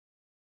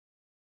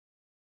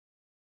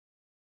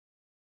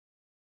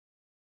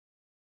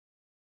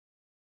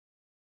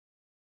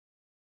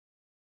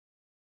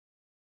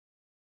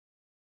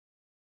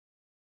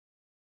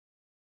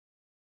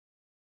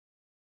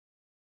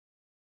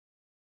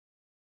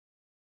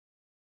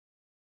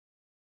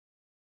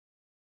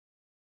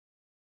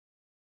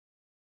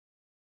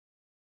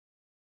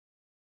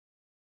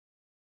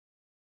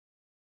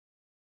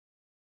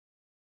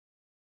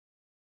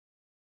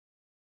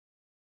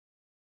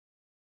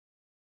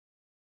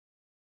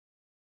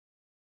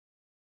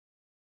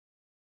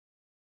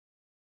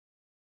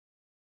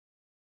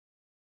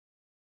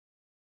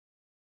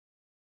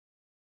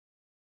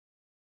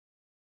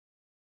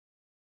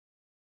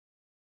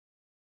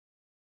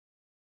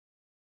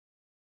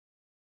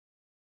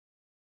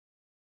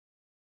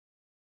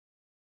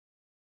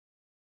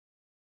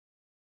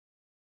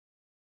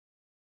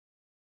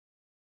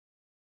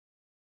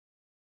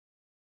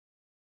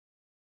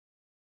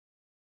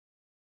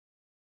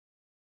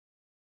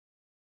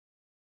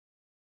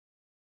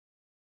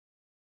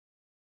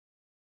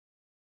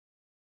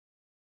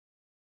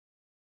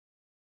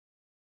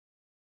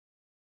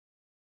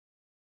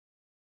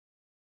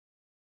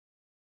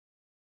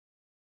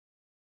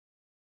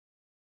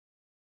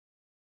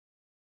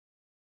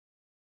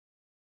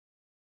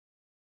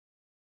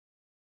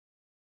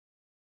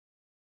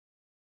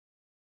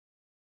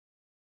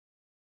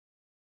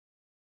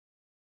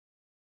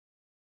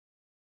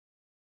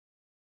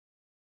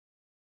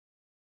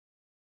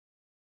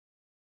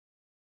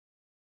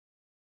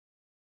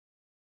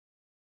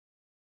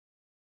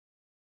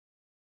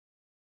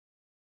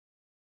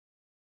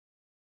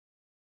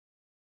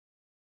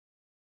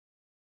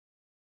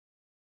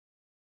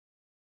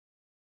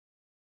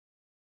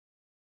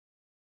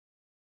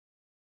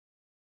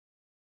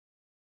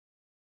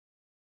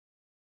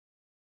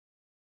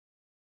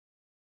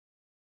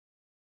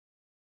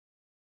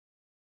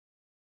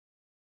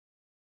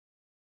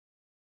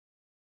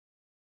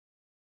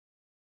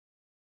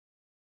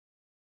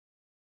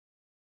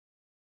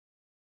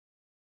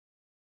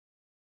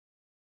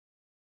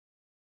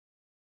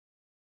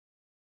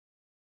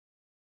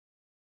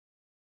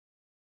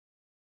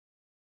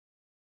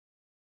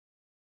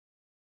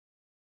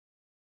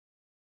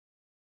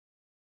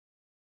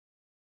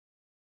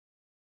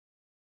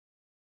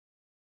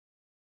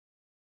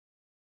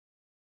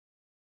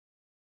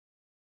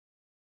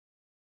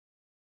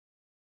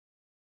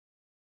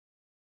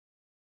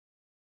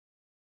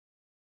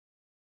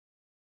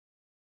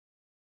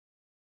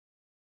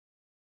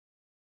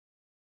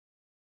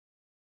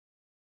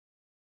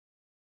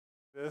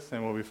This,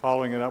 and we'll be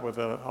following it up with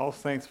an All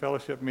Saints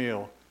Fellowship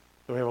meal.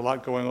 So we have a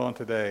lot going on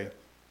today.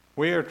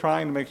 We are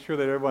trying to make sure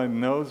that everybody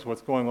knows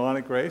what's going on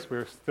at Grace.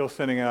 We're still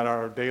sending out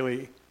our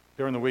daily,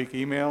 during the week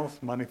emails,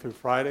 Monday through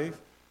Fridays.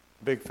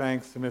 Big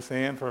thanks to Miss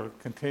Ann for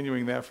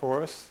continuing that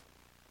for us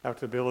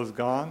after Bill is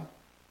gone.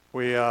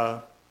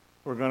 We're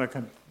going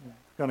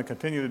to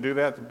continue to do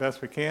that the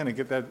best we can and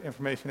get that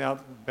information out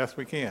the best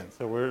we can.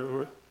 So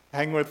we're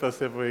hang with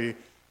us if we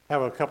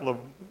have a couple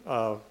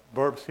of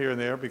burps here and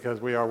there,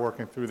 because we are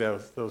working through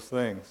those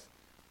things.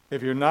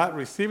 If you're not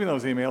receiving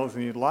those emails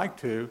and you'd like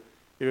to,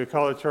 you could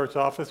call the church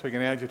office. We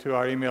can add you to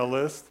our email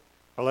list,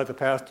 or let the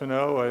pastor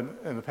know.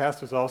 And the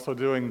pastor's also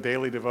doing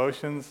daily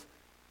devotions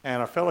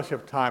and our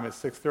fellowship time at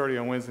 6:30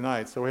 on Wednesday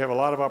nights. So we have a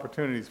lot of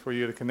opportunities for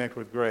you to connect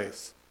with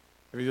Grace.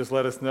 If you just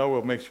let us know,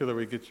 we'll make sure that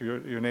we get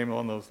your name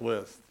on those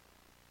lists.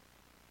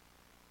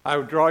 I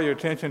would draw your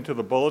attention to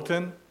the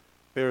bulletin.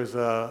 There's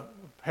a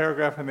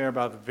paragraph in there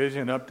about the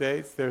vision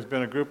updates. There's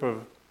been a group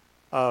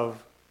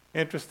of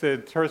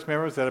interested church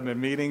members that have been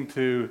meeting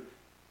to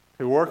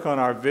work on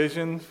our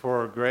vision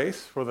for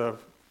Grace for the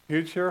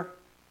future.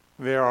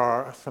 There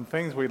are some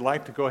things we'd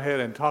like to go ahead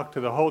and talk to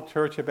the whole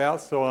church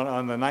about. So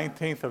on the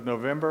 19th of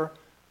November,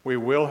 we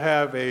will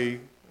have a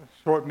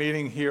short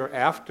meeting here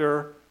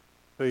after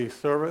the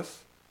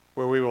service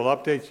where we will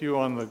update you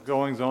on the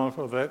goings-on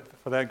for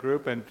that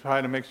group and try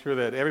to make sure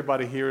that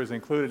everybody here is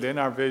included in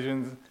our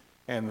visions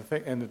and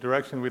the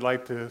direction we'd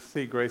like to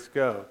see Grace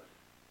go.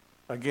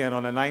 Again,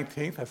 on the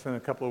 19th, that's in a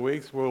couple of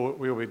weeks,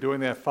 we'll be doing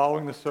that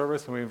following the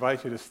service, and we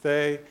invite you to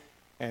stay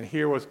and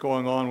hear what's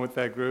going on with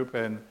that group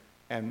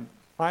and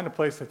find a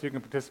place that you can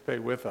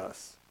participate with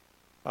us.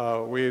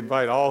 We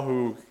invite all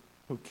who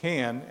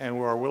can and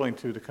who are willing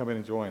to come in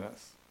and join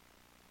us.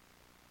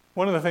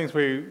 One of the things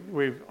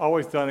we've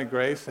always done at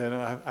Grace, and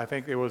I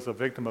think it was a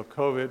victim of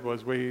COVID,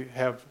 was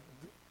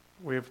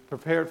we've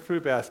prepared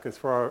food baskets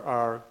for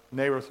our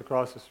neighbors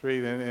across the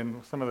street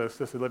and some of the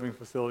assisted living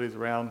facilities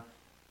around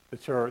the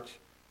church.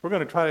 We're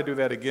going to try to do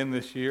that again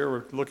this year.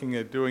 We're looking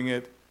at doing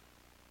it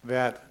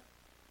that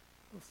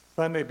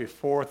Sunday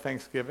before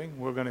Thanksgiving.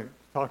 We're going to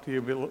talk to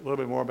you a little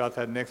bit more about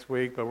that next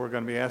week, but we're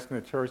going to be asking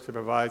the church to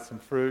provide some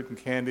fruit and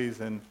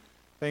candies and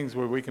things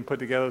where we can put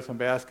together some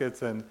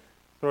baskets and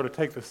sort of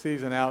take the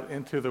season out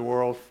into the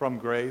world from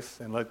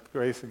Grace and let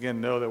Grace again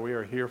know that we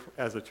are here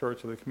as a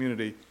church of the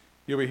community.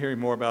 You'll be hearing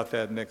more about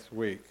that next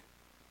week.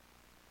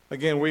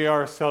 Again, we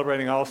are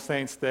celebrating All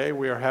Saints Day.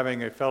 We are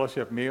having a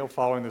fellowship meal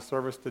following the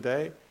service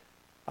today.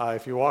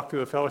 If you walk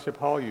through the fellowship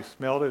hall, you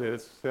smelled it.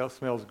 It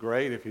smells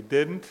great. If you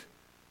didn't,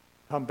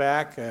 come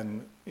back,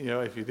 and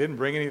if you didn't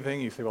bring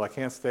anything, you say, well, I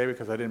can't stay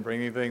because I didn't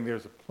bring anything.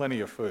 There's plenty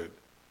of food.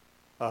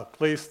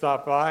 Please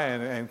stop by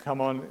and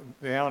come on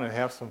down and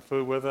have some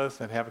food with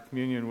us and have a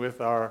communion with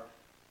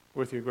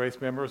your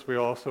Grace members.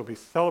 We'll also be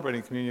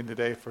celebrating communion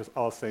today for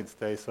All Saints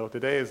Day. So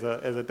today is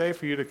a day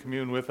for you to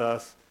commune with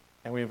us,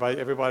 and we invite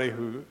everybody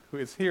who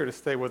is here to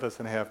stay with us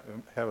and have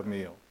a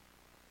meal.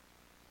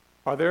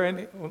 Are there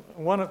any,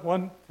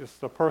 one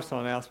just a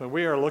personal announcement.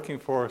 We are looking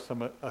for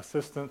some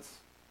assistance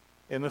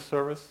in the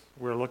service.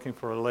 We're looking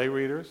for lay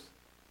readers.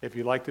 If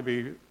you'd like to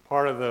be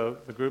part of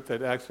the group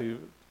that actually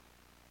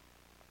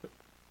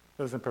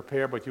doesn't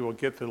prepare, but you will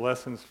get the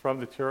lessons from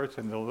the church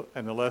and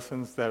the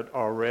lessons that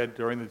are read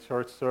during the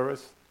church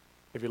service.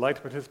 If you'd like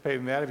to participate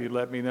in that, if you'd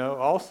let me know.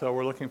 Also,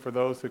 we're looking for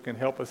those who can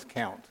help us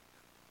count.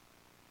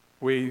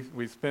 We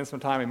spend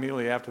some time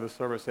immediately after the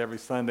service every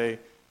Sunday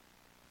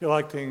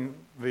collecting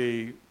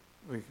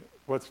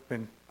what's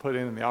been put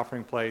in the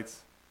offering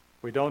plates.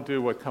 We don't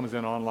do what comes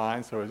in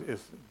online, so it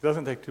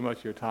doesn't take too much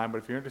of your time, but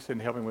if you're interested in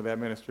helping with that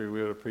ministry,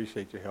 we would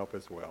appreciate your help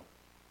as well.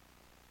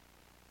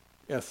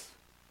 Yes?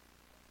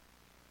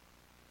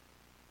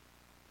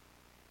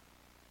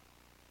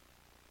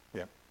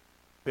 Yeah.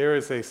 There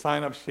is a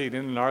sign-up sheet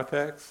in the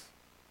narthex.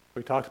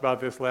 We talked about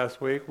this last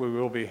week. We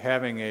will be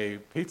having a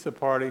pizza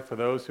party for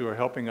those who are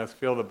helping us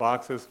fill the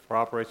boxes for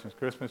Operation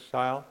Christmas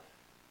Child.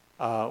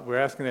 We're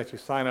asking that you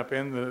sign up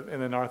in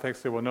the narthex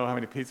so we'll know how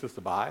many pizzas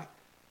to buy.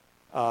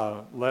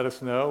 Let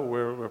us know.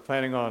 We're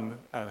planning on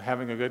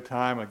having a good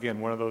time. Again,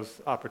 one of those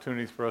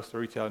opportunities for us to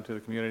reach out into the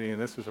community, and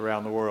this is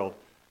around the world.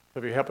 So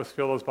if you help us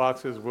fill those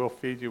boxes, we'll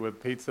feed you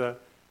with pizza,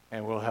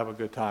 and we'll have a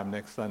good time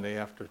next Sunday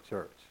after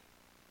church.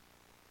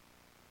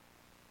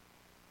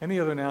 Any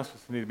other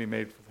announcements that need to be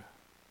made for the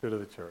good of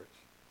the church?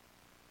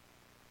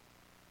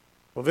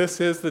 Well,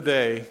 this is the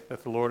day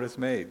that the Lord has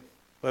made.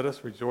 Let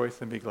us rejoice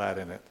and be glad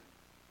in it.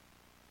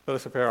 Let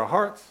us prepare our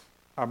hearts,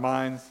 our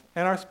minds,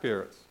 and our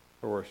spirits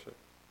for worship.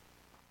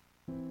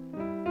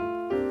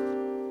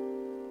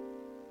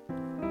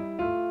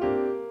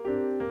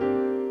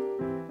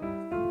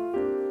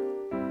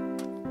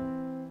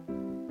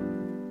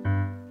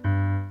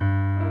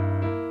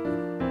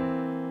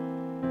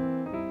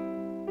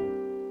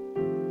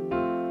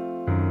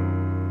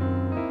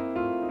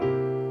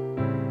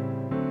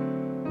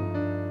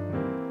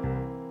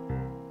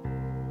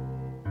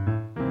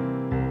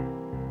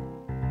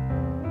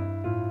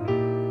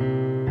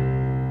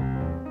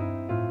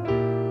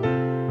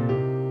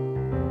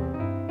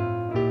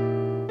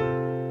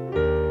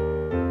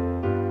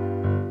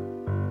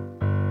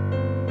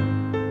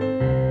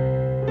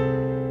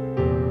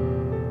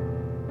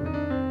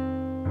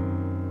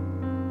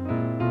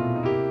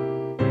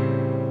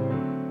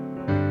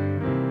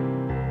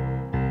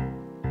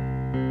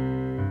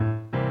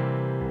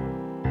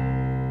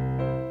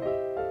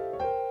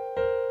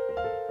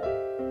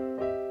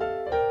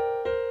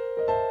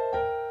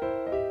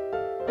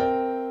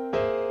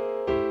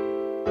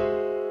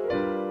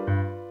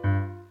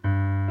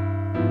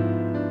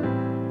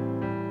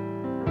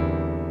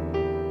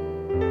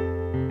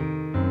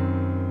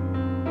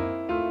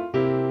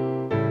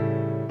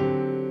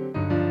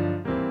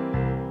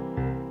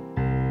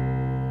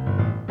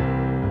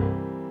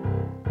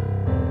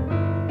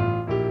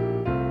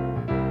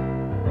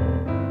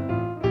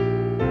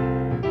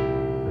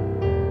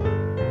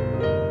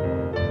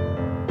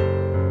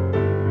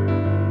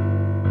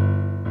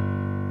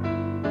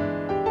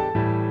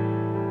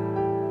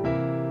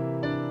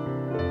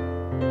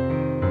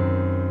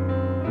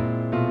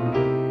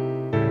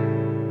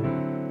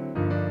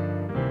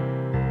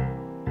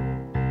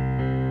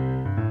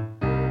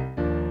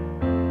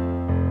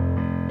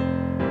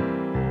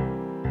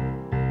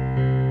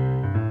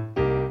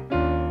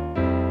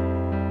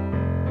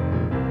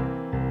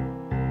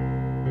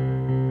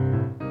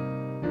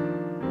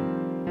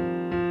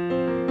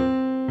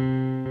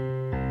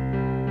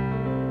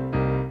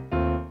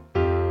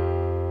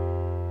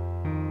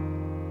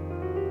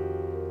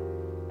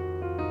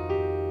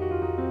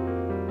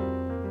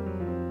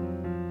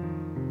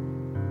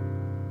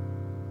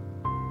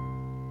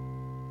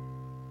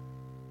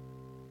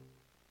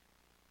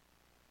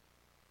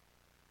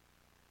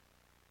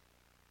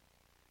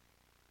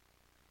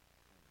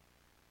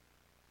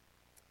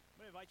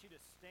 invite you to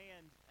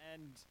stand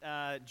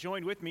and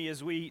join with me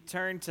as we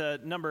turn to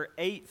number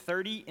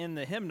 830 in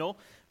the hymnal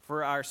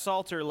for our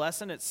Psalter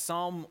lesson. It's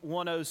Psalm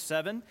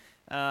 107,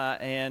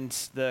 and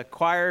the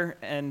choir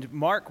and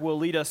Mark will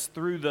lead us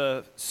through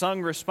the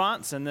sung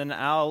response, and then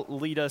I'll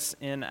lead us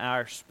in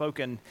our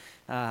spoken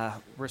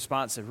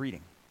responsive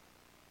reading.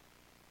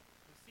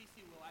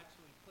 Cece will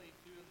actually play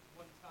through it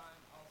one time.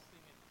 I'll sing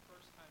it the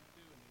first time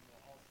through, and then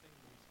we'll all sing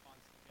the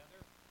response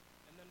together,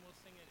 and then we'll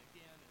sing it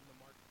again in the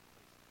marketplace.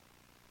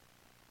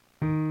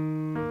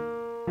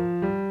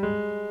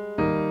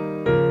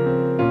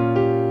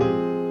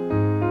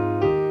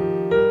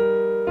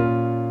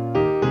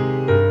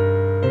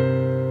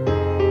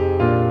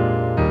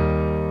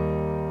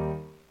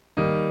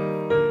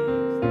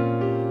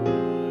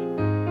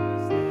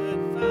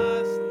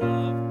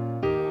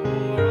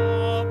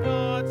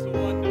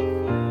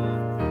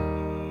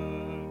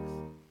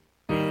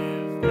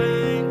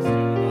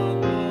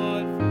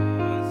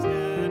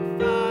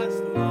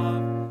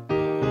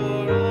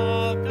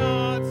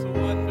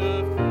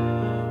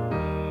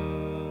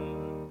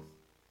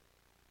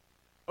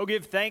 Oh,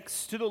 give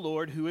thanks to the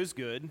Lord who is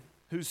good,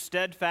 whose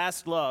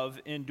steadfast love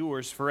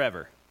endures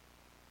forever.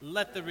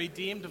 Let the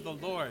redeemed of the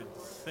Lord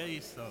say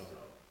so,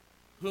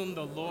 whom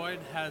the Lord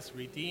has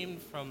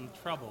redeemed from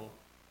trouble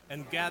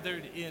and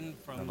gathered in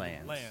from the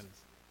lands.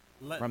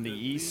 Let From the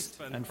east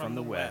and from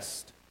the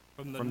west,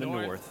 from the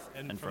north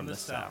and from the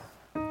south.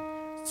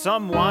 south.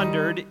 Some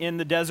wandered in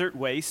the desert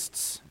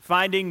wastes,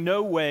 finding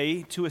no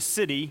way to a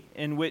city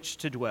in which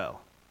to dwell.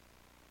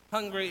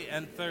 Hungry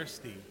and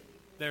thirsty,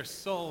 their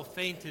soul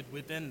fainted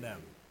within them.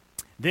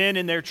 Then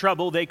in their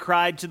trouble they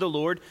cried to the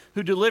Lord,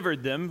 who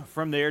delivered them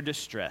from their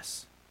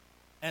distress.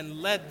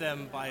 And led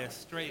them by a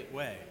straight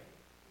way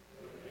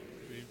to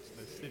reach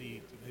the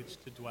city to which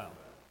to dwell.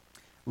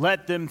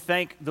 Let them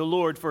thank the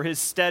Lord for his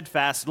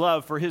steadfast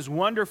love, for his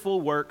wonderful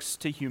works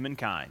to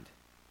humankind.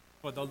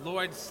 For the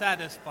Lord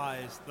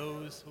satisfies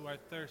those who are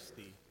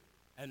thirsty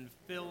and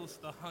fills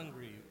the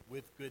hungry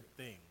with good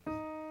things.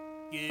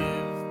 Give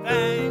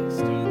thanks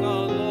to the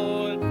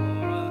Lord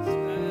for a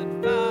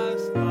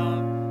steadfast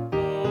love,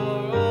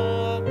 for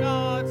all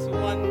God's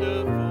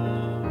wonderful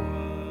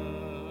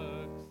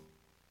works.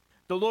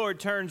 The Lord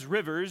turns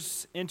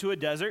rivers into a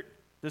desert,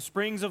 the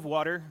springs of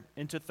water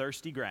into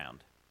thirsty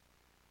ground.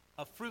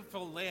 A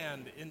fruitful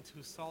land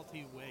into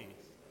salty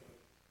waste,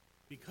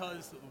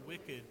 because the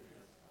wicked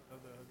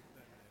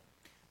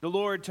The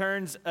Lord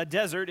turns a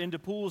desert into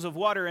pools of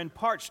water and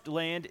parched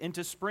land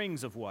into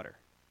springs of water.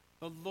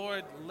 the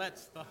Lord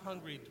lets the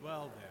hungry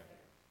dwell there,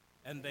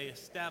 and they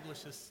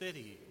establish a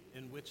city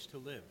in which to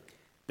live.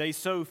 They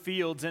sow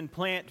fields and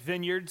plant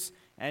vineyards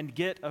and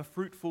get a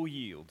fruitful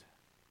yield.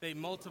 They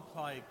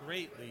multiply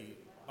greatly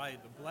by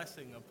the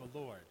blessing of the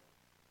Lord,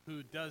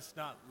 who does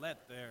not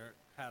let their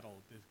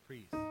cattle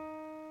decrease.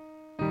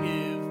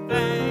 Give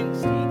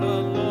thanks to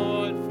the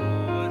Lord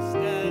for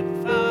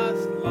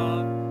steadfast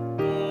love,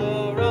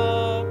 for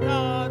all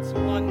God's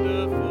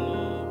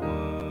wonderful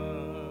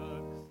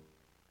works.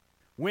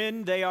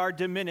 When they are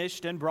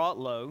diminished and brought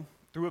low,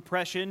 through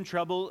oppression,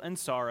 trouble, and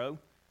sorrow,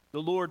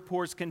 the Lord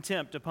pours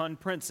contempt upon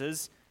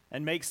princes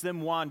and makes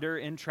them wander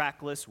in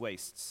trackless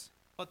wastes.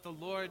 But the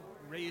Lord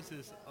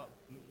raises up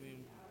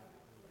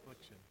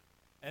affliction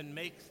and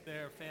makes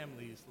their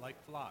families like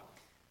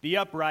flocks. The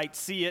upright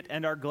see it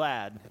and are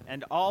glad,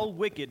 and all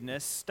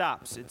wickedness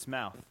stops its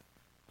mouth.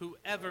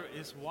 Whoever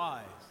is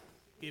wise,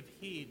 give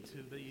heed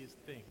to these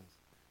things.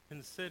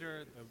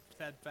 Consider the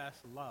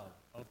steadfast love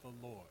of the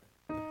Lord.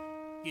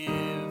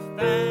 Give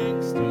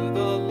thanks to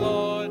the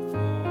Lord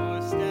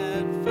for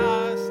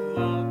steadfast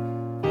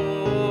love,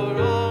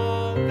 for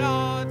all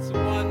God's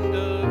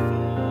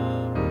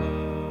wonderful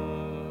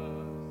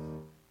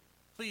works.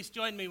 Please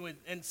join me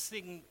in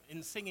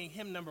singing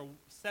hymn number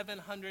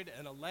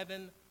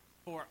 711,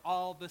 For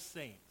All the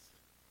Saints.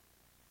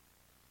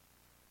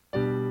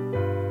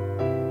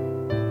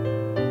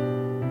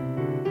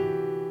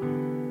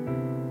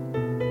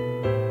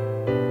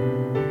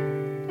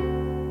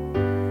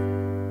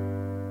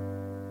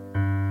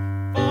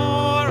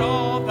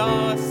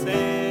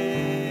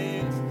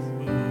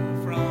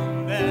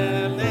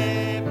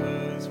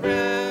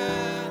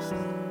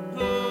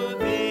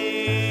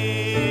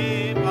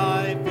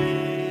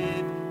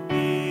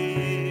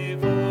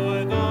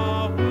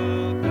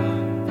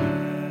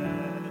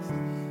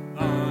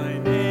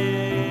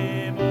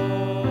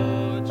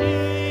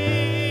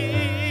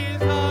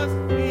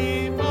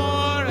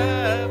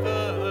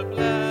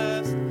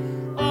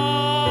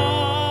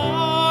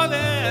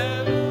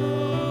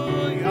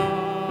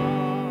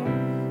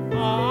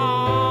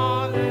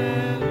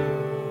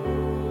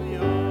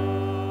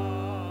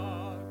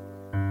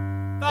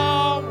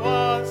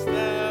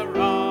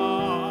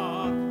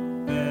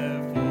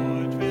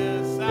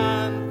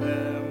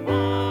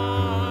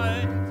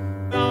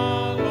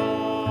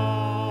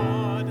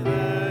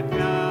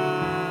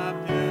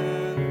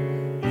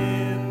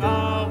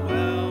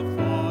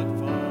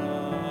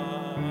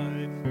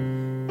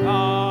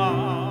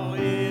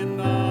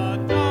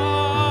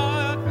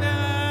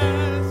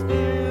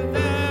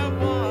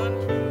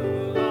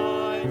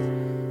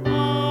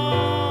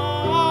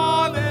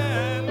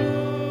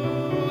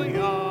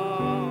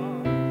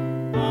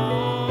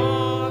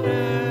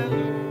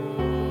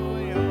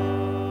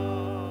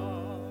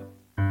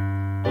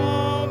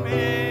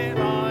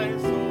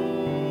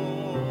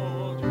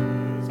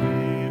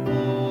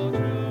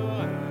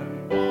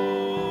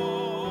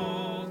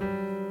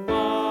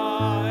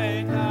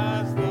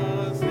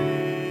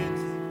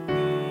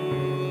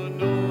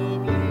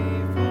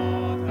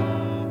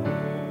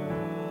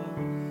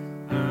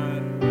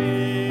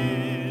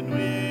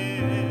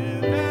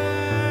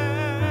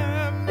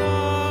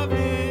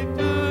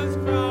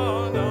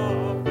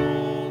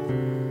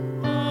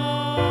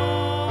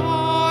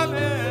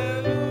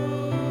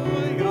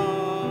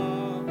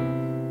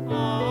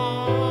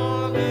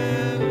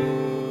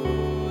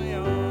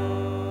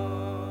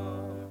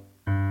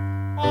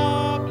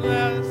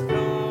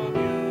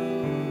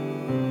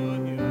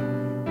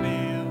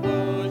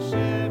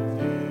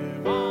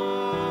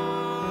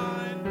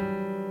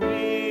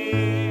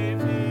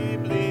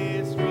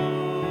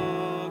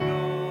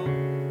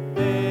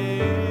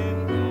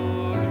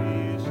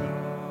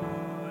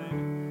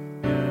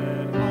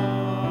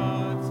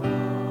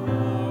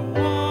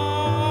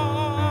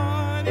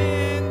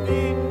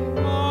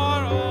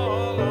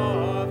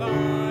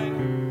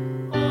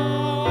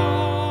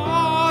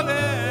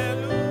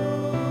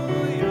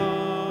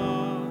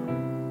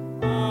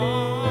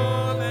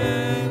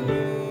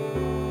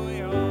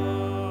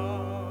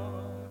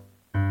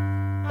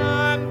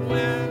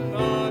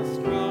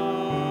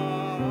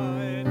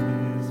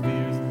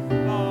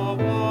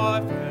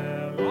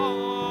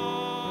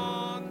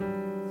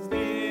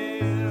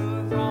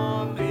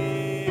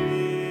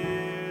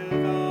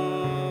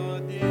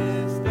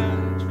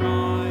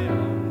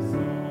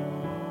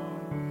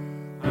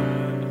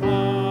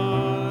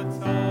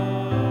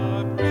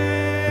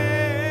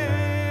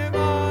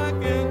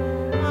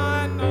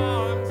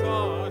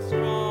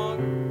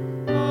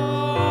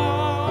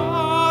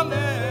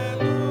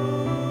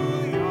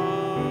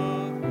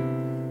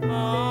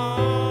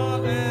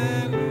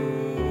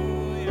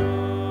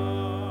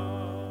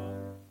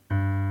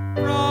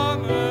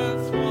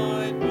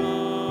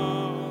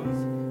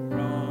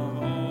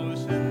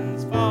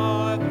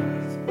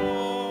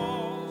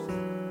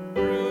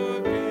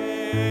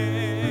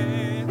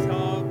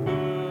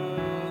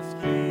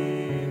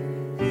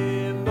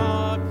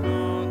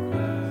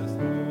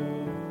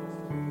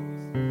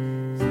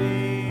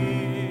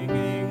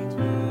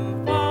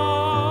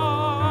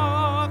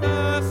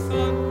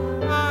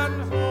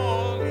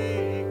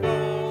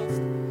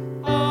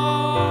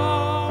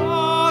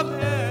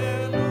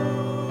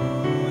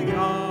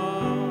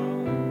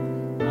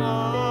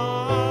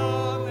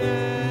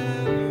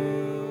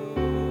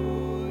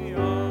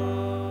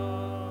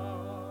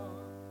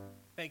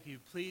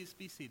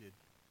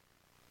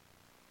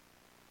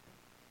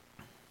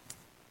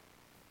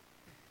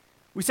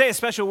 We say a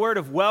special word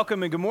of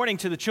welcome and good morning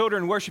to the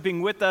children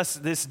worshiping with us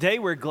this day.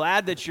 We're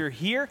glad that you're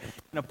here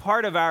and a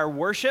part of our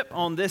worship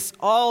on this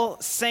All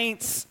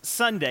Saints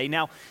Sunday.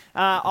 Now,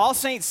 All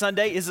Saints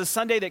Sunday is a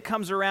Sunday that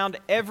comes around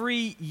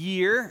every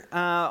year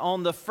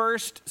on the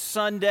first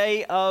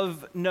Sunday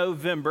of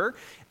November.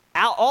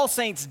 All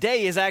Saints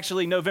Day is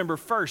actually November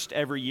 1st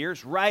every year.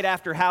 It's right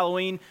after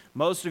Halloween.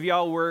 Most of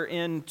y'all were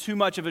in too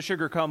much of a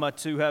sugar coma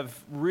to have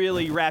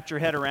really wrapped your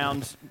head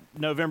around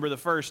November the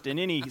 1st in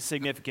any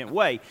significant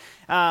way.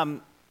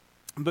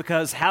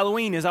 Because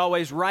Halloween is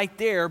always right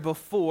there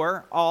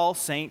before All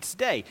Saints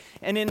Day.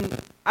 And in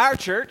our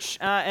church,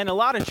 and a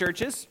lot of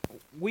churches,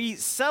 we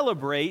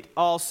celebrate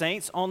All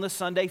Saints on the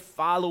Sunday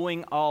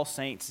following All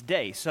Saints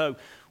Day. So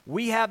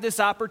we have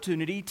this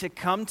opportunity to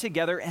come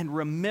together and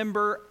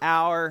remember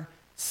our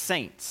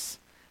saints.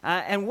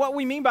 And what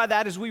we mean by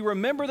that is we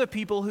remember the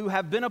people who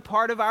have been a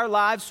part of our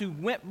lives, who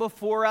went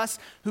before us,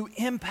 who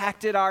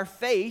impacted our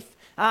faith,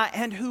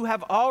 and who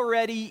have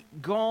already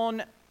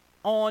gone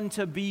on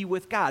to be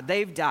with God.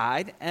 They've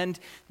died, and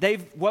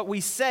what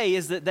we say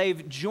is that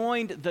they've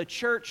joined the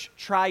church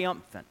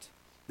triumphant.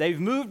 They've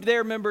moved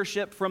their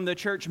membership from the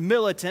church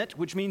militant,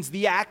 which means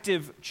the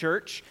active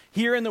church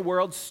here in the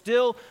world,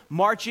 still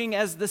marching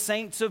as the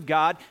saints of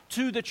God,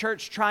 to the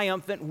church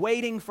triumphant,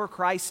 waiting for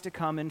Christ to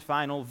come in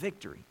final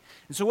victory.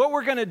 And so what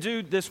we're going to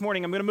do this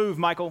morning, I'm going to move,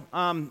 Michael.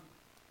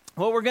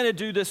 What we're going to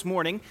do this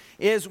morning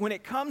is when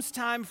it comes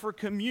time for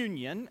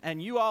communion,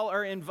 and you all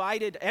are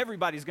invited,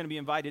 everybody's going to be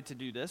invited to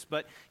do this,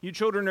 but you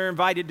children are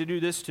invited to do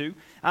this too.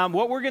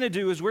 What we're going to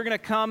do is we're going to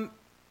come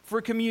for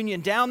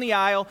communion down the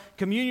aisle.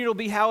 Communion will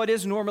be how it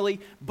is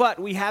normally, but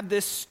we have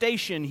this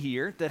station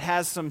here that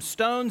has some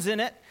stones in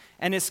it,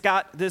 and it's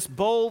got this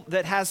bowl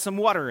that has some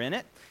water in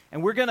it,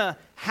 and we're going to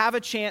have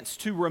a chance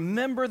to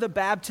remember the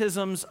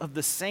baptisms of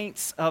the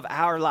saints of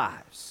our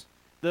lives.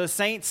 The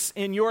saints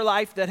in your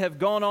life that have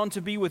gone on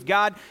to be with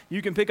God.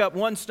 You can pick up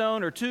one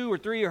stone or two or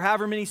three or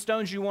however many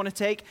stones you want to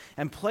take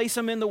and place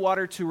them in the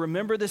water to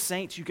remember the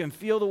saints. You can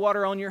feel the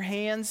water on your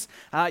hands.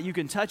 You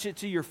can touch it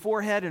to your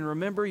forehead and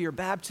remember your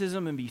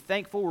baptism and be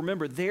thankful.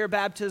 Remember their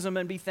baptism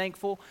and be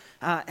thankful.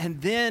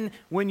 And then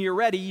when you're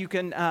ready, you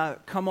can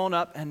come on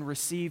up and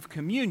receive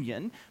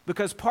communion,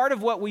 because part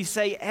of what we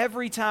say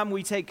every time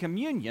we take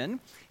communion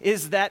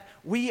is that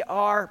we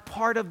are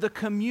part of the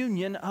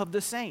communion of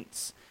the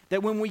saints.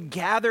 That when we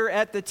gather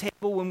at the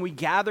table, when we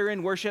gather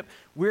in worship,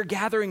 we're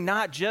gathering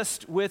not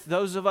just with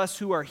those of us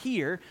who are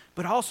here,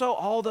 but also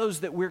all those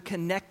that we're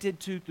connected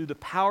to through the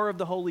power of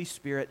the Holy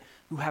Spirit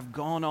who have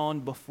gone on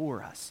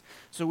before us.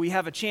 So we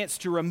have a chance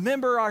to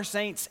remember our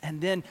saints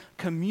and then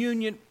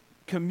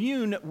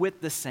commune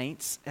with the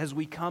saints as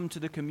we come to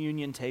the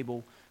communion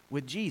table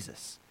with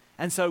Jesus.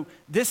 And so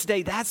this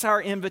day, that's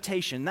our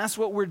invitation. That's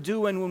what we're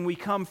doing when we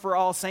come for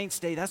All Saints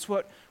Day. That's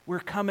what we're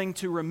coming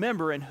to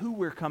remember, and who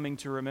we're coming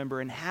to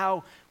remember, and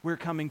how we're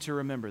coming to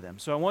remember them.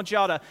 So I want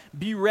y'all to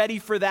be ready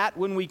for that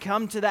when we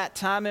come to that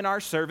time in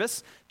our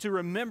service, to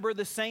remember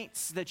the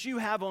saints that you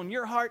have on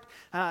your heart,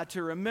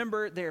 to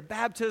remember their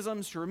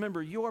baptisms, to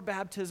remember your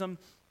baptism,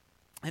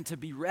 and to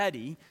be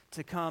ready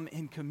to come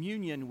in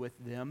communion with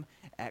them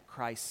at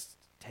Christ's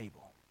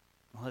table.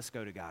 Well, let's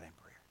go to God in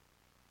prayer.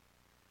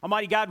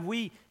 Almighty God,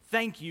 we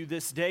thank you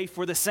this day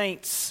for the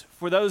saints,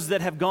 for those that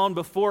have gone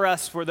before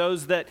us, for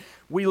those that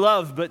we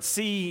love but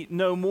see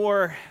no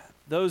more,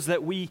 those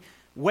that we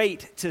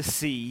wait to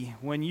see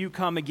when you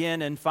come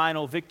again in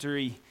final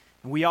victory,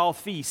 and we all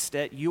feast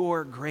at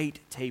your great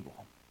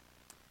table.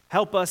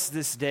 Help us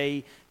this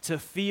day to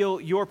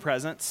feel your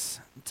presence,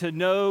 to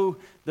know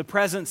the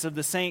presence of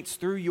the saints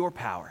through your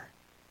power.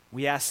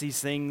 We ask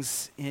these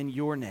things in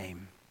your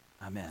name.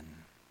 Amen.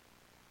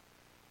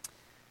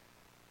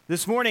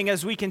 This morning,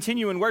 as we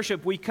continue in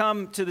worship, we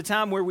come to the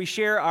time where we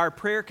share our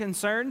prayer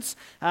concerns.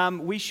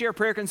 We share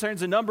prayer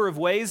concerns a number of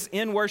ways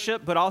in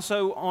worship, but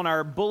also on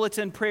our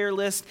bulletin prayer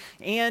list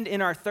and in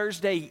our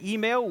Thursday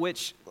email,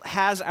 which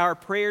has our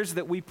prayers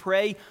that we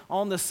pray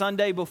on the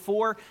Sunday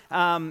before,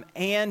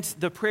 and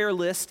the prayer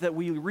list that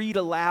we read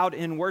aloud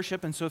in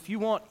worship. And so if you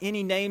want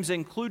any names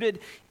included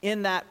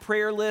in that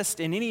prayer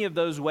list in any of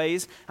those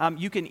ways,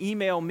 you can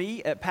email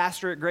me at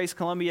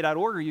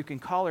pastor@gracecolumbia.org, or you can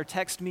call or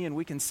text me and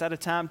we can set a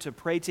time to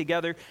pray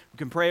together. We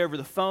can pray over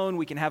the phone,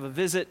 we can have a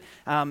visit,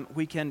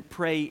 we can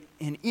pray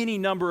in any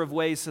number of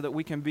ways so that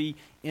we can be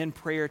in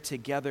prayer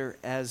together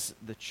as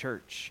the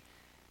church.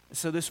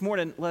 So this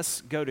morning,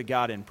 let's go to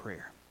God in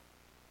prayer.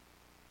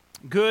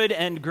 Good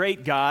and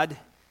great God,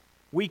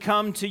 we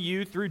come to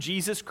you through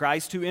Jesus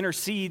Christ, who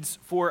intercedes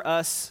for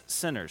us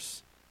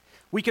sinners.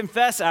 We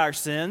confess our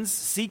sins,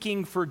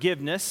 seeking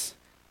forgiveness,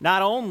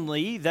 not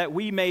only that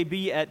we may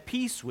be at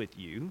peace with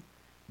you,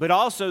 but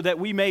also that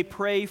we may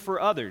pray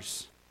for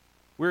others.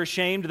 We're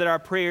ashamed that our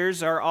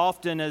prayers are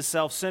often as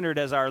self-centered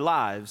as our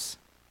lives.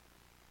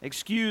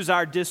 Excuse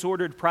our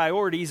disordered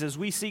priorities as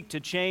we seek to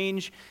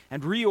change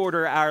and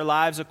reorder our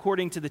lives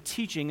according to the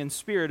teaching and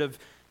spirit of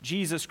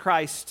Jesus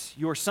Christ,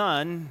 your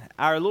Son,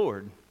 our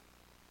Lord.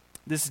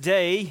 This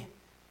day,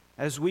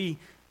 as we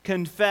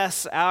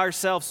confess our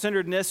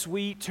self-centeredness,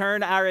 we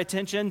turn our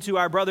attention to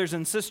our brothers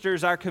and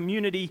sisters, our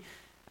community,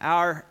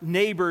 our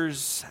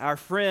neighbors, our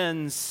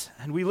friends,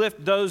 and we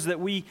lift those that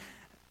we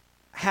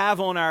have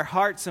on our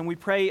hearts, and we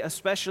pray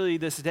especially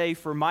this day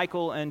for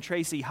Michael and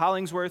Tracy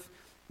Hollingsworth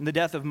and the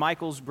death of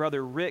Michael's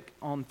brother Rick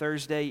on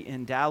Thursday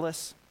in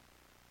Dallas.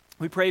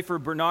 We pray for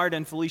Bernard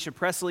and Felicia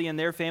Presley and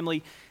their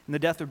family and the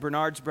death of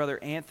Bernard's brother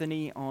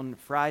Anthony on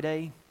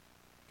Friday.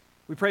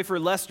 We pray for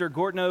Lester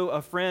Gortno,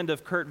 a friend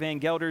of Kurt Van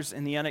Gelder's,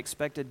 and the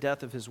unexpected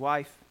death of his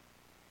wife.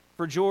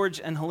 For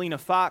George and Helena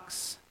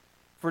Fox.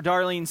 For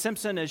Darlene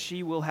Simpson, as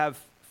she will have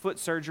foot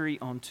surgery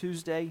on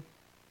Tuesday.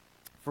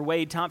 For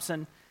Wade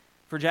Thompson.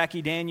 For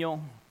Jackie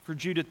Daniel. For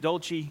Judith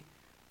Dolce.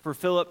 For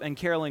Philip and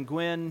Carolyn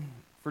Gwynn.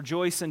 For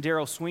Joyce and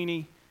Daryl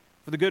Sweeney.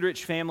 For the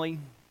Goodrich family.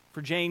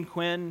 For Jane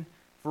Quinn.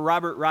 For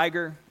Robert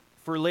Reiger.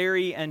 For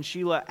Larry and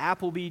Sheila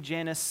Appleby,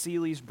 Janice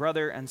Seeley's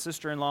brother and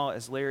sister-in-law,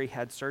 as Larry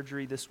had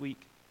surgery this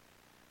week.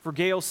 For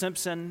Gail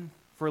Simpson,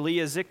 for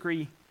Leah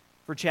Zickery,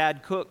 for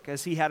Chad Cook,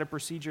 as he had a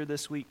procedure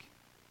this week,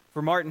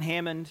 for Martin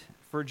Hammond,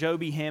 for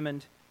Joby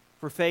Hammond,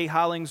 for Faye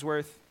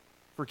Hollingsworth,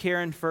 for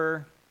Karen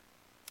Furr,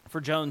 for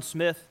Joan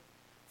Smith,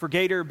 for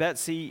Gator,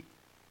 Betsy,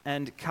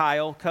 and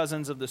Kyle,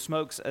 cousins of the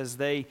Smokes, as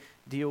they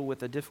deal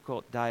with a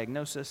difficult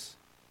diagnosis,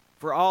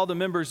 for all the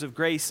members of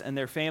Grace and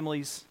their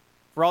families,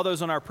 for all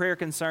those on our prayer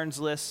concerns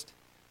list,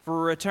 for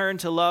a return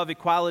to love,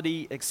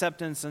 equality,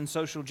 acceptance, and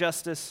social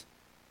justice,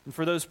 and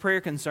for those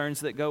prayer concerns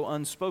that go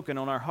unspoken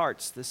on our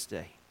hearts this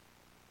day.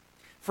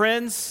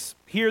 Friends,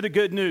 hear the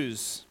good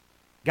news.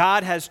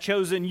 God has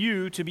chosen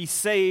you to be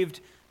saved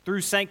through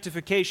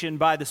sanctification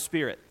by the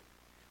Spirit.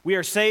 We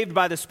are saved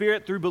by the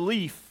Spirit through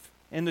belief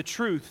in the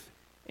truth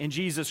in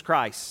Jesus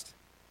Christ.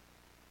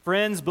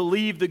 Friends,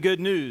 believe the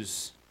good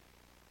news.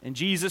 In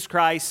Jesus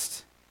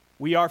Christ,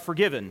 we are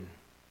forgiven.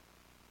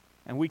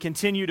 And we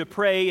continue to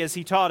pray as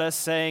he taught us,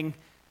 saying,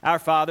 Our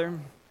Father,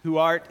 who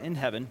art in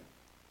heaven,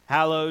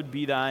 hallowed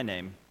be thy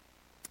name.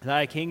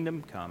 Thy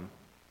kingdom come,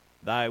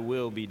 thy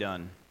will be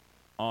done,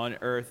 on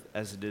earth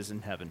as it is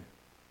in heaven.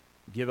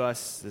 Give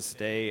us this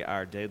day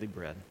our daily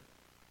bread,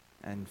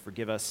 and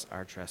forgive us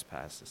our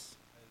trespasses,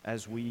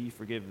 as we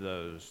forgive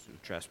those who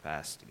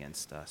trespass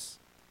against us.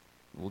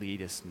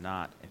 Lead us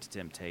not into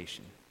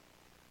temptation,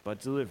 but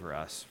deliver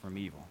us from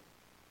evil.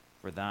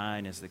 For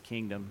thine is the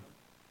kingdom,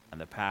 and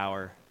the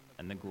power,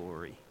 and the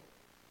glory,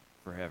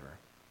 forever.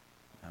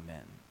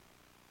 Amen.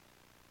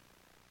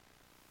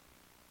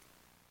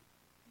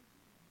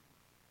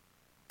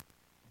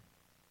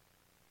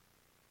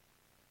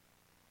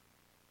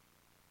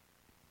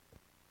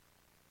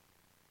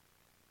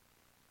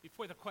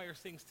 Before the choir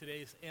sings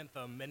today's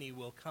anthem, Many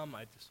Will Come,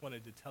 I just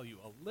wanted to tell you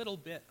a little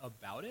bit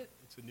about it.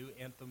 It's a new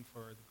anthem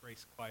for the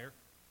Grace Choir,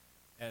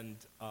 and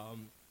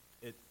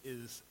it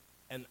is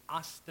an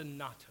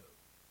ostinato.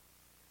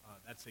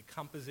 That's a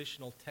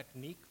compositional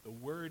technique. The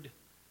word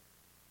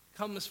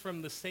comes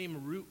from the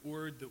same root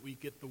word that we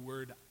get the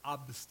word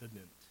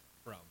obstinate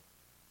from.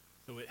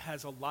 So it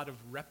has a lot of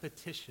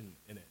repetition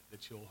in it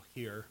that you'll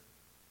hear.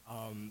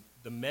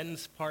 The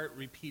men's part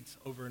repeats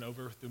over and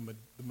over through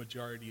the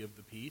majority of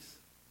the piece.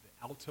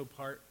 The alto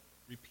part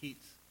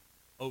repeats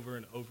over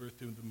and over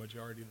through the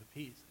majority of the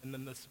piece. And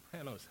then the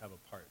sopranos have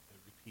a part that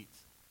repeats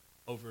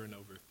over and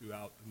over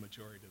throughout the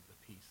majority of the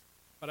piece.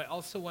 But I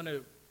also want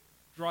to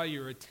draw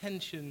your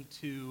attention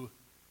to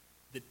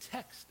the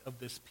text of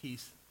this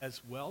piece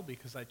as well,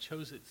 because I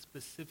chose it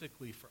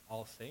specifically for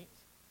All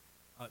Saints.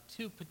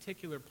 Two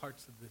particular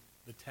parts of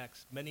the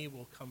text. Many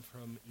will come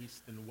from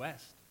east and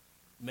west.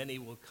 Many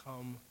will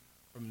come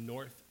from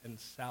north and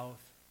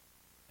south.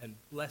 And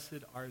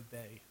blessed are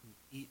they who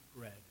eat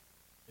bread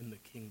in the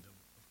kingdom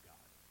of God.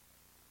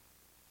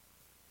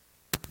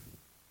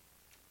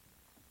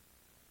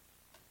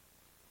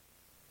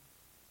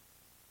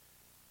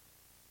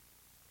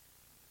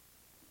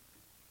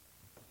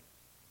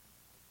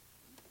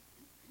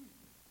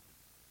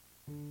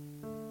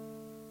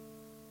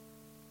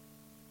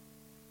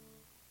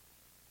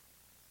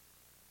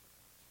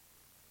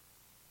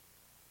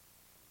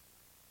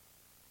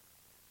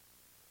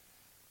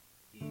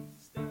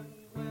 East and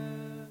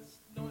west,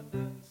 north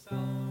and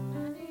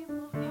south, east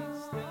and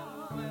west.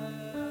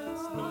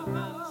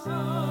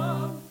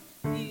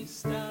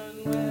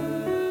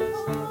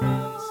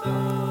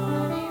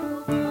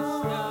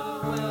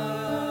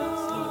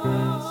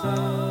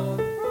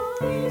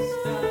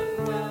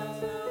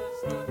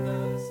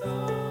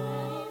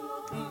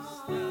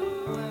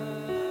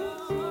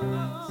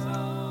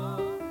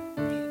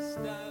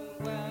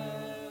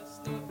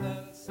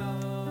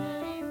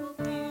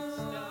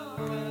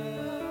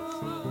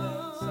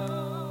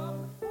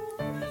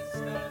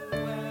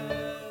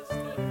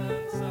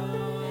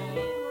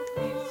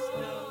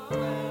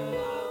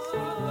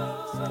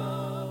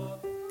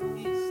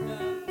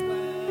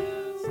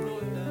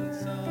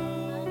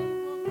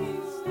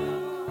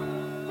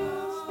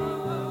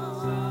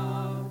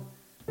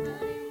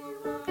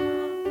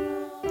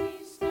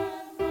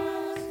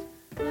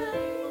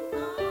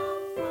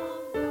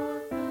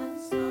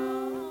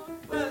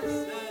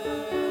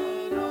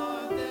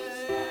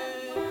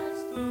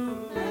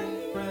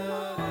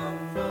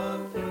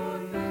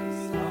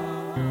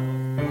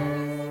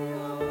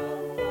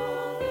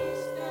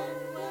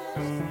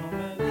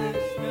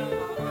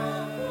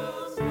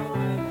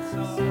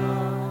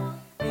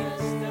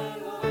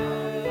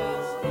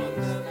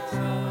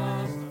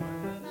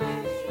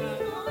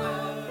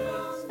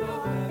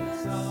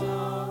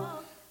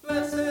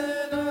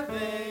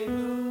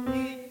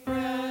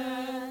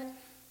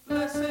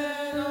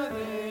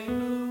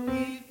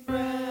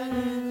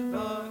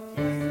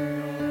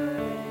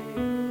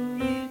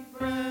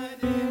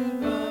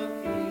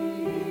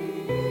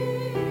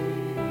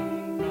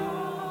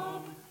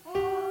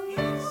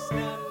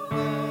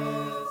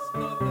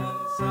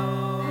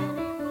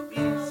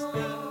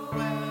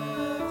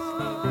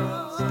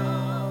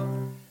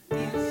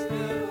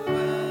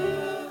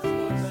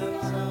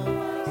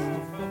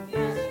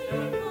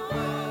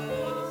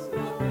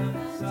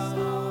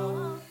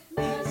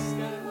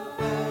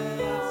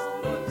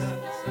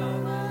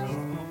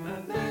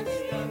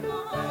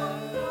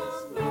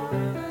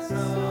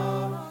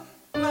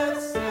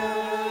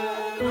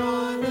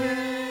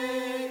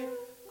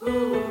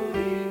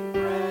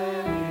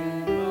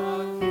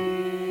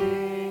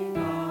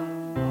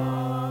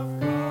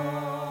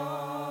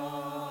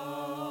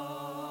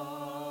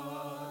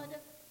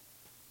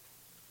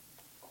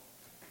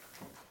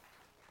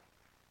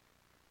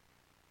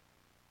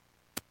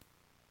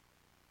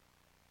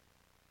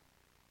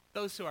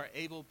 Those who are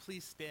able,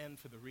 please stand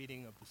for the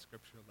reading of the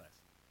scripture lesson.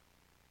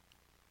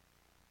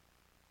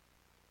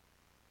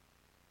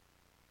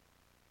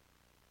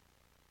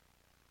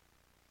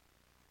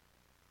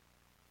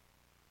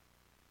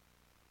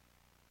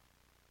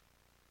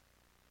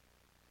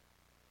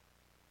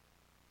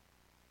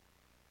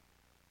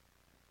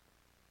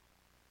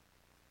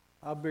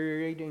 I'll be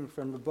reading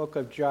from the book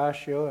of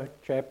Joshua,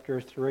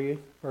 chapter 3,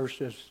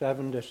 verses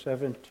 7 to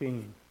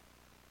 17.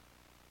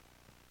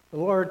 The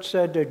Lord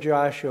said to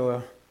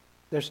Joshua,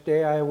 "This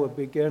day I will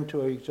begin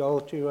to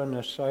exalt you in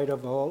the sight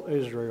of all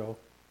Israel,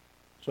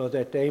 so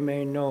that they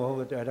may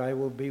know that I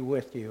will be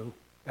with you,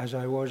 as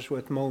I was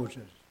with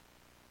Moses.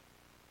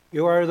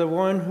 You are the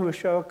one who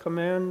shall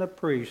command the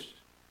priests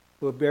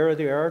who bear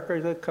the ark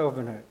of the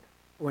covenant.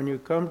 When you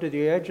come to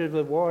the edge of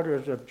the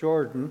waters of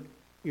Jordan,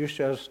 you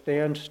shall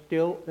stand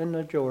still in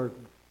the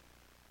Jordan."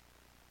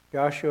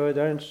 Joshua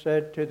then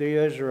said to the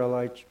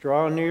Israelites,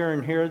 "Draw near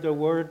and hear the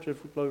words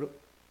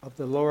of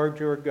the Lord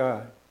your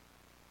God."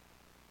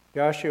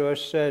 Joshua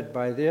said,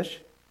 "By this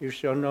you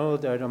shall know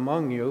that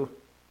among you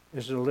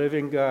is the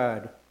living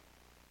God,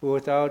 who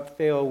without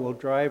fail will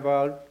drive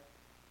out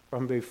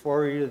from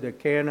before you the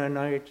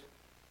Canaanites,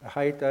 the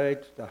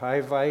Hittites, the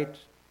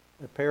Hivites,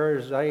 the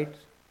Perizzites,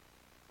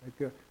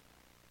 the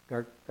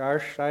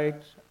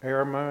Girgashites,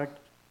 Aramites,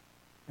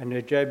 and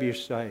the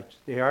Jebusites.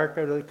 The ark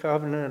of the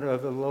covenant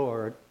of the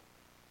Lord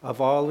of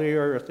all the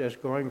earth is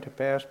going to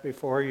pass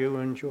before you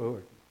in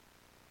Jordan.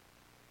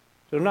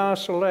 So now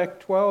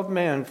select 12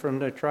 men from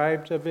the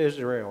tribes of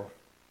Israel,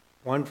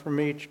 one from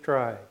each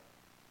tribe.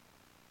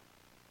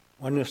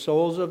 When the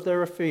soles of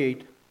their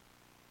feet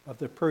of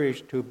the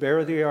priests who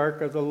bear the ark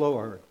of the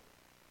Lord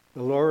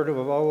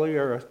of all the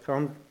earth,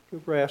 come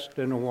to rest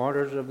in the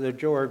waters of the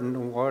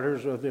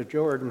waters of the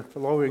Jordan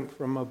flowing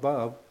from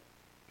above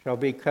shall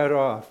be cut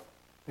off.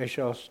 They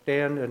shall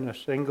stand in a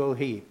single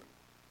heap.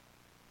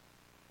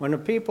 When the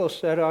people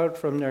set out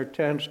from their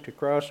tents to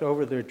cross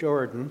over the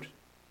Jordans,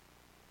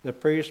 the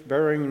priests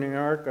bearing the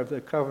ark of the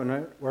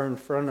covenant were in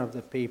front of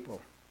the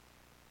people.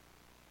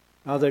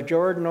 Now the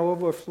Jordan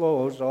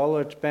overflows all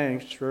its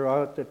banks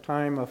throughout the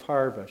time of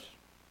harvest.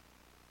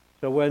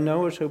 So when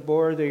those who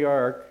bore the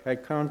ark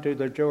had come to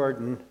the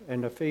Jordan,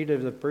 and the feet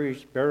of the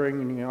priests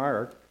bearing the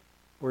ark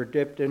were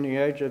dipped in the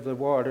edge of the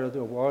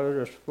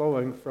waters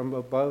flowing from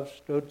above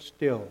stood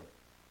still,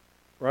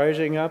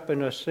 rising up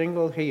in a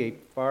single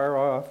heap far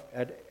off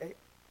at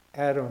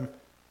Adam,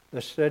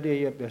 the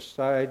city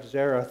beside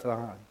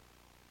Zarethan,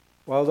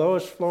 while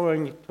those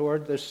flowing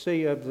toward the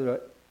sea of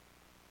the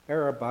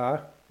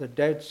Arabah, the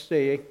Dead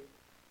Sea,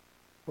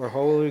 were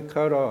wholly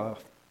cut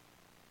off.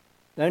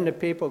 Then the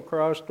people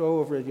crossed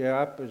over the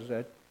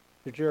opposite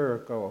to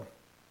Jericho,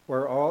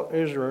 where all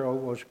Israel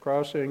was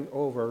crossing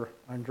over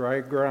on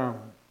dry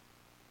ground.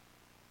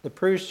 The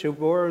priests who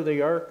bore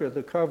the ark of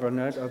the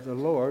covenant of the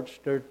Lord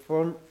stood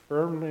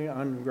firmly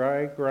on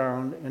dry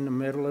ground in the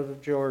middle of the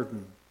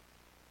Jordan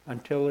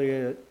until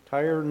the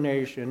entire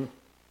nation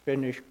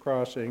finished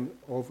crossing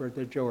over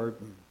the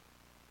Jordan.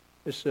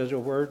 This is a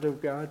word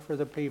of God for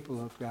the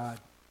people of God.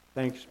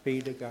 Thanks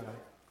be to God.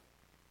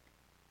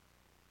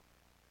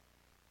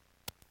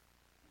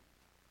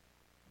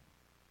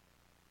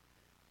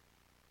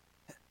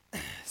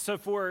 So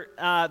for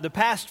the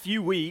past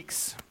few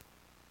weeks,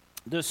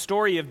 the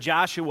story of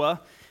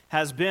Joshua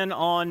has been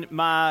on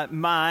my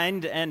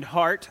mind and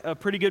heart a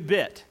pretty good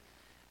bit.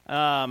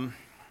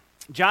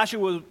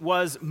 Joshua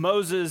was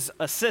Moses'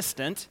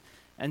 assistant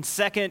and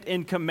second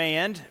in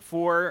command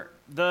for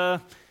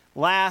the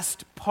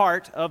last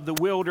part of the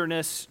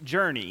wilderness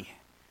journey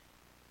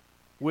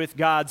with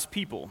God's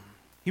people.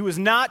 He was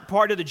not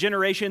part of the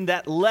generation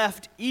that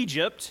left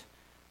Egypt,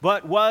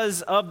 but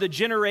was of the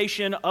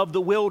generation of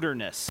the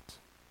wilderness.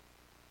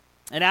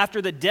 And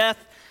after the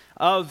death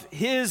of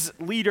his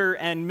leader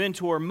and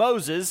mentor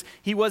Moses,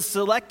 he was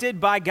selected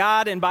by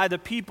God and by the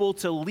people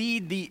to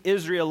lead the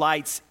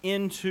Israelites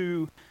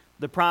into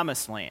the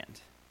promised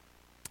land.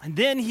 And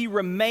then he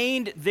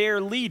remained their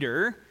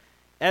leader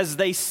as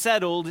they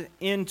settled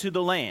into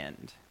the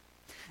land.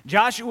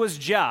 Joshua's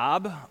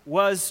job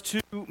was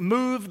to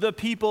move the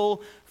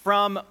people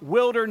from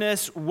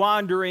wilderness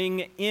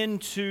wandering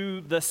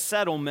into the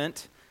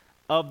settlement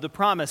of the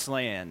promised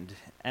land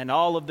and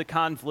all of the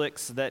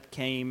conflicts that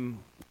came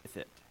with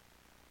it.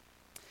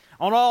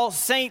 On All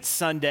Saints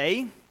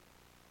Sunday,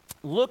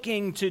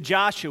 looking to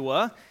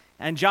Joshua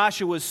and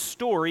Joshua's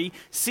story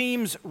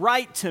seems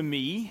right to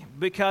me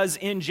because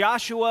in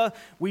Joshua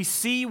we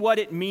see what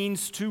it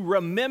means to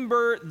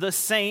remember the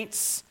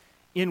saints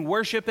in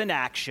worship and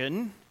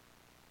action,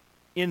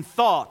 in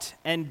thought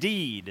and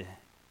deed,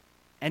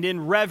 and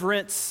in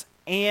reverence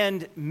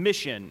and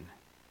mission.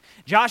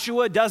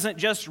 Joshua doesn't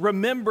just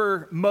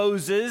remember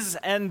Moses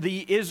and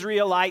the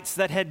Israelites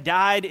that had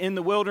died in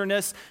the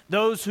wilderness,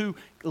 those who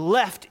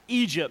left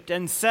Egypt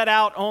and set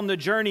out on the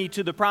journey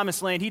to the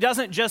promised land. He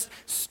doesn't just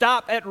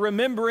stop at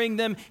remembering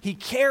them. He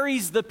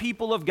carries the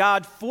people of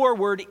God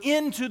forward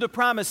into the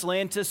promised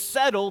land to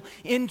settle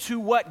into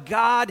what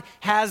God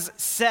has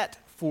set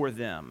for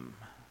them.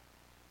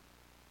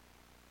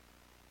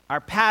 Our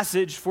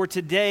passage for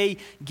today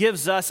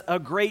gives us a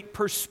great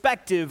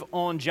perspective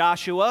on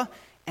Joshua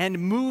and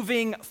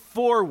moving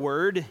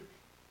forward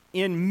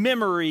in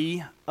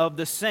memory of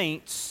the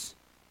saints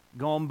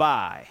gone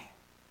by.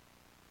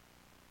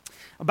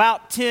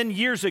 About 10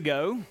 years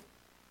ago,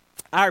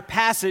 our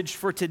passage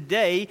for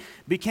today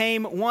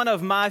became one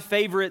of my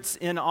favorites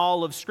in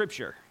all of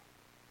Scripture.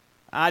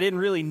 I didn't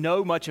really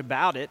know much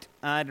about it.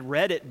 I'd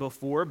read it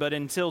before, but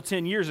until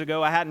 10 years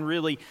ago, I hadn't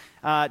really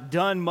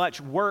done much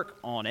work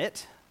on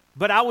it.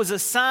 But I was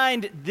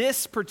assigned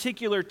this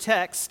particular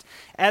text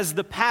as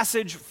the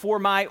passage for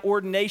my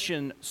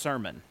ordination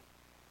sermon.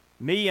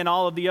 Me and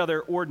all of the other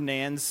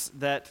ordinands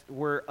that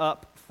were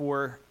up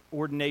for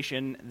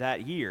ordination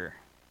that year.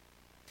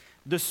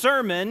 The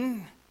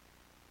sermon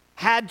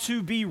had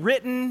to be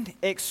written,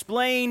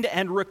 explained,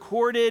 and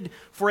recorded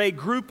for a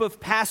group of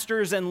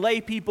pastors and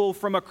lay people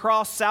from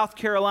across South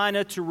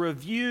Carolina to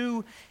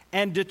review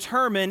and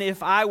determine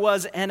if I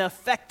was an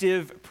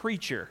effective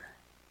preacher.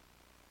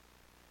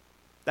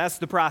 That's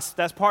the process.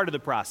 That's part of the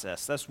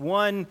process. That's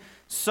one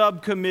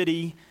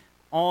subcommittee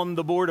on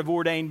the Board of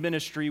Ordained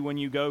Ministry when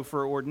you go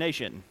for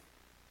ordination.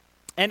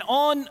 And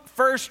on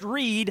first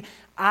read,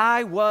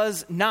 I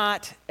was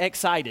not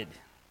excited.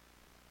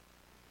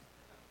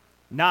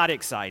 Not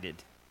excited.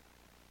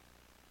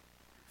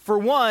 For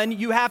one,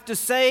 you have to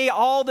say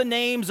all the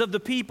names of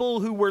the people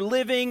who were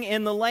living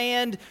in the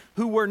land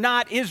who were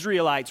not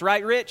Israelites,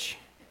 right, Rich?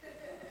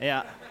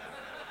 Yeah.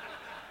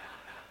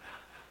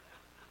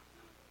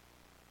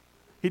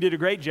 He did a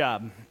great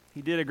job.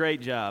 He did a great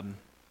job.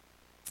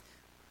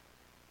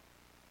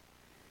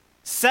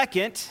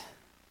 Second,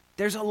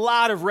 there's a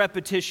lot of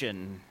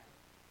repetition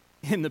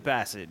in the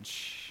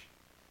passage.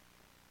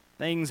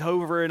 Things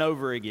over and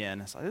over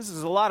again. So this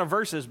is a lot of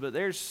verses, but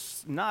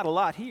there's not a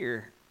lot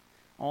here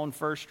on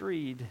first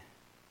read.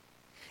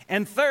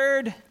 And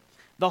third,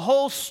 the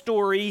whole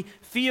story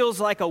feels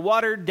like a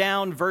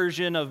watered-down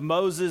version of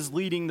Moses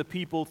leading the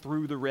people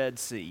through the Red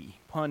Sea.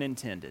 Pun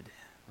intended,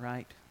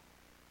 right?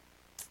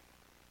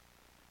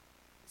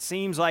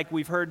 Seems like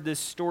we've heard this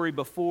story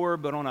before,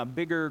 but on a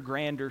bigger,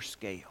 grander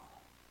scale.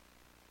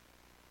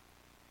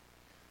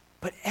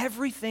 But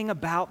everything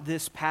about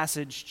this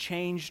passage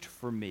changed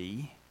for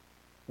me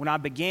when I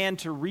began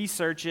to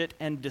research it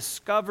and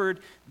discovered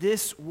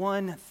this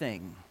one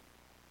thing.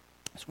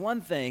 This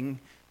one thing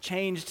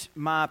changed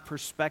my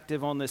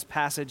perspective on this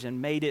passage and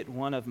made it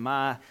one of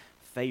my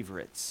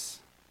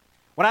favorites.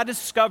 What I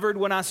discovered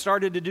when I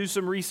started to do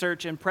some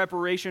research in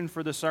preparation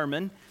for the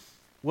sermon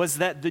was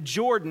that the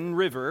Jordan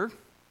River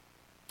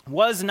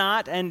was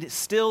not and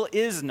still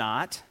is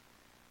not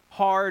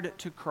hard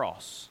to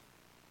cross.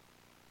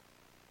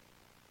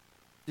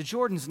 The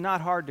Jordan's not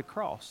hard to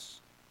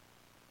cross.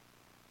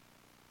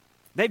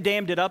 They've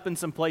dammed it up in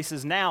some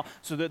places now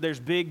so that there's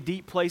big,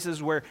 deep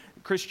places where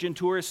Christian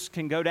tourists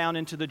can go down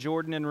into the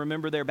Jordan and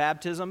remember their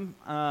baptism,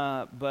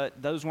 but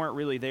those weren't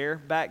really there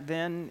back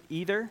then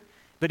either.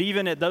 But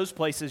even at those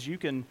places, you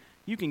can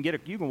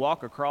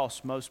walk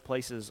across most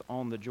places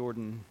on the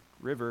Jordan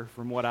River,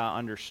 from what I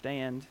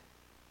understand.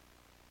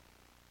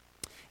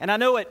 And I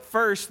know at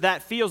first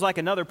that feels like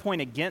another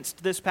point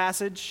against this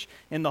passage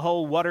in the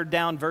whole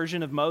watered-down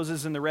version of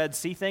Moses and the Red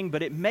Sea thing,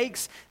 but it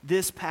makes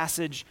this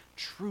passage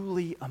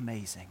truly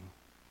amazing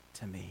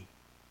to me.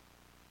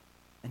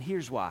 And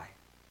here's why.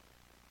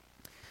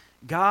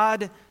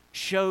 God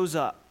shows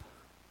up,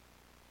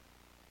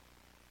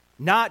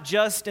 not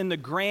just in the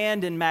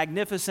grand and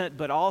magnificent,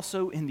 but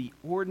also in the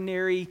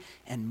ordinary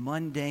and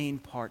mundane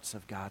parts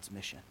of God's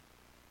mission.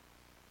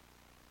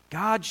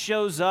 God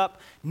shows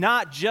up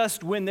not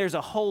just when there's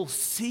a whole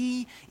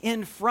sea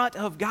in front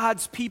of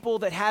God's people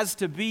that has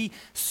to be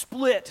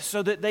split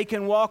so that they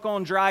can walk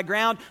on dry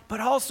ground, but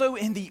also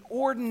in the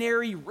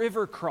ordinary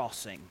river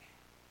crossing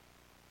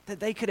that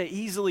they could have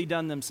easily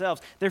done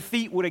themselves. Their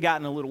feet would have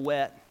gotten a little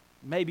wet,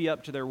 maybe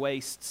up to their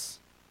waists.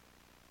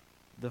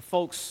 The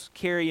folks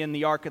carrying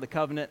the Ark of the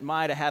Covenant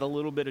might have had a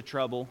little bit of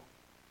trouble.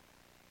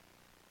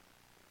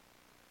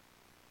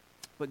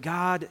 But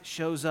God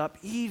shows up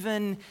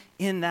even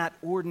in that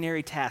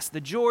ordinary task. The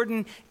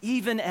Jordan,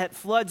 even at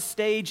flood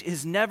stage,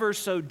 is never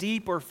so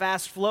deep or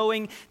fast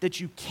flowing that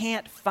you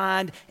can't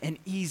find an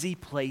easy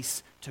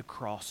place to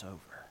cross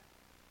over.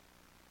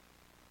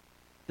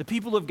 The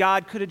people of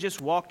God could have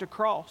just walked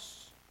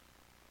across.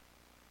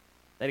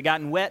 They'd have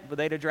gotten wet, but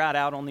they'd have dried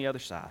out on the other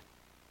side.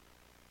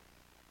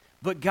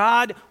 But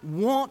God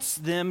wants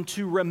them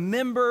to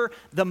remember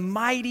the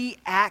mighty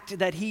act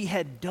that He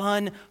had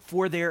done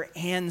for their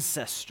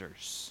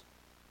ancestors.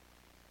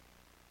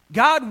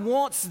 God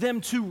wants them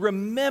to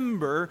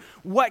remember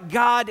what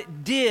God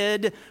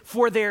did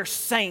for their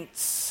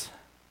saints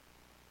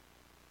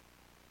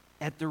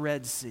at the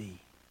Red Sea.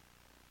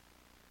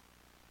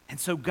 And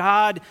so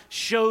God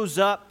shows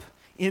up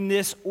in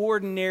this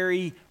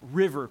ordinary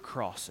river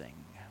crossing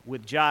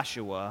with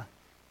Joshua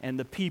and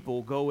the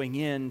people going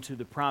into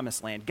the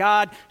promised land.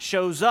 God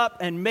shows up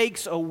and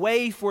makes a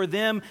way for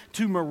them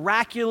to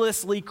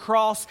miraculously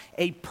cross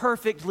a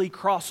perfectly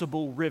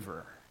crossable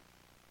river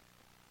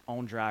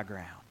on dry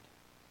ground.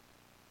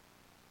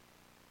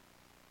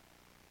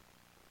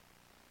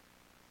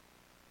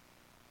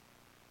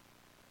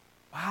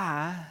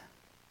 Why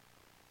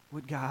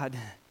would God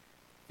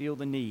feel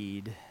the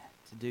need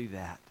to do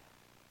that?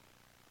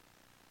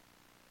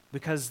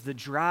 Because the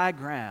dry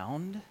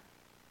ground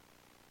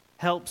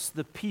helps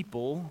the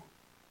people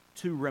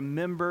to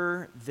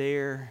remember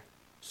their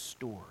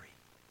story.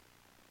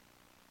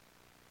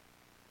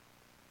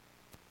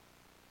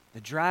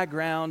 The dry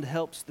ground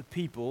helps the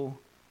people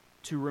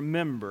to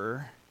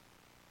remember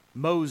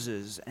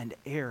Moses and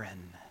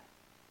Aaron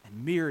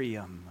and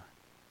Miriam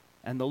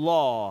and the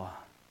law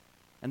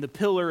and the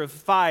pillar of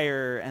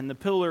fire and the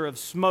pillar of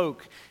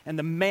smoke and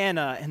the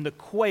manna and the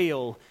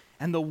quail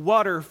and the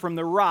water from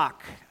the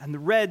rock and the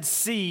Red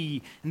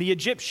Sea and the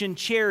Egyptian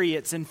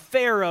chariots and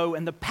Pharaoh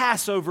and the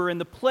Passover and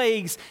the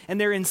plagues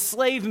and their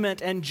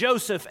enslavement and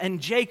Joseph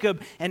and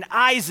Jacob and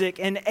Isaac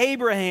and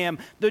Abraham.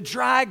 The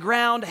dry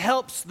ground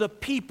helps the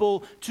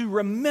people to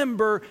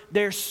remember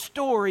their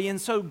story, and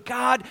so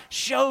God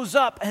shows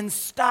up and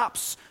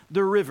stops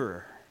the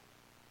river.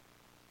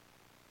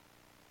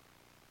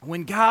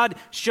 When God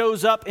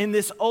shows up in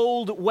this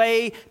old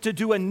way to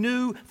do a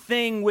new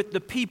thing with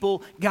the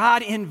people,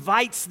 God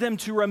invites them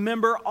to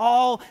remember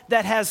all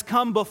that has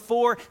come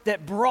before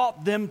that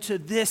brought them to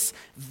this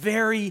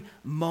very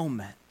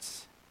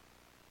moment,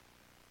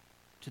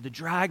 to the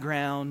dry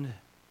ground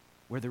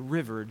where the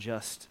river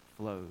just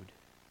flowed.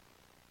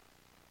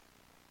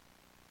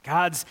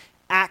 God's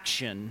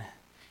action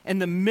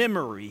and the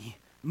memory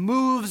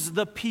moves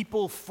the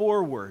people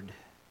forward,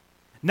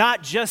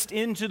 not just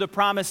into the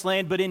promised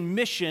land, but in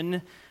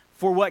mission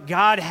for what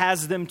God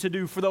has them to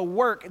do, for the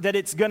work that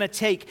it's going to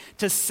take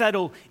to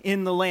settle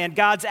in the land.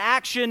 God's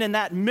action and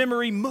that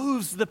memory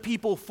moves the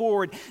people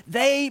forward.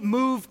 They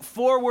move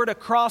forward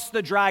across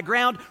the dry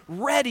ground,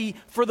 ready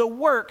for the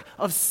work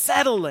of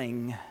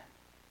settling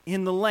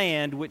in the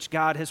land which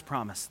God has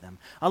promised them.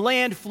 A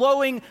land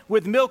flowing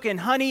with milk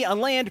and honey, a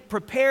land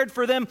prepared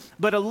for them,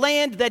 but a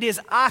land that is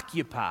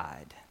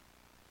occupied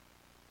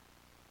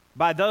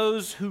by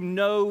those who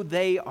know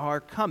they are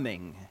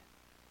coming,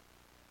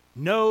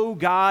 know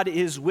God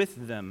is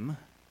with them,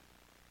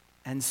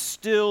 and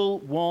still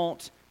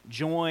won't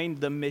join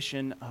the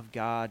mission of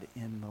God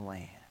in the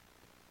land.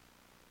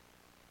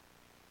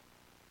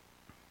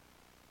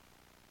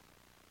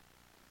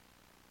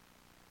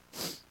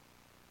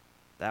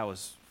 That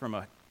was from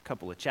a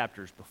couple of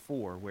chapters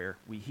before, where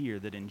we hear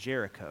that in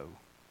Jericho,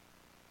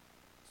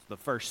 it's the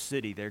first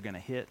city they're going to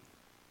hit.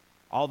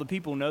 All the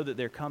people know that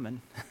they're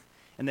coming.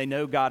 And they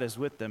know God is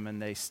with them,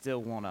 and they still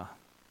want to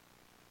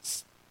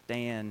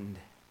stand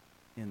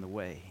in the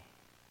way.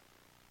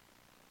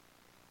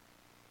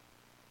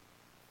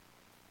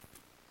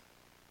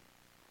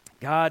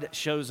 God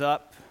shows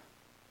up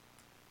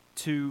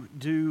to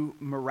do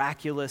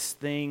miraculous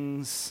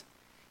things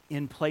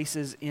in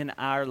places in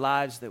our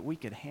lives that we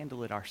could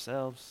handle it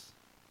ourselves,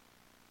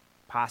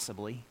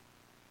 possibly.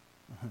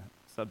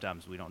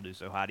 Sometimes we don't do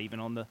so hot, even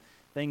on the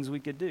things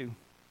we could do.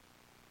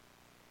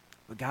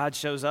 But God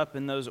shows up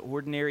in those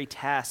ordinary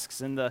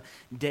tasks, in the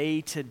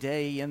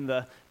day-to-day, in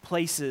the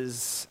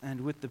places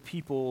and with the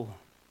people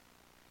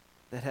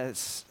that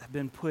has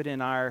been put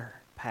in our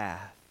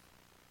path.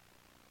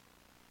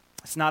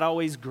 It's not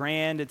always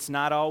grand. It's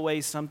not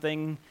always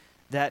something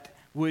that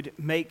would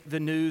make the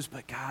news,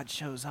 but God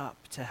shows up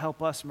to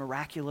help us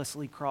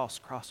miraculously cross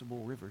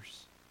crossable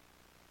rivers,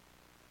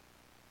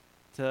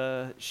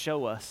 to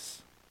show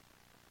us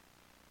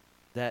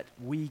that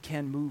we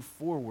can move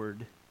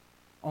forward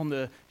on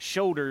the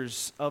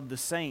shoulders of the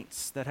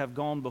saints that have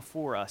gone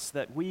before us,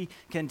 that we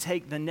can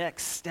take the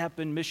next step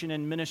in mission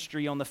and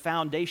ministry on the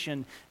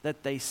foundation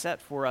that they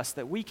set for us,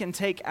 that we can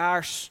take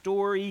our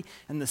story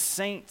and the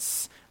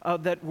saints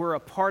that were a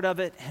part of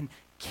it and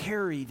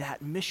carry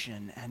that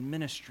mission and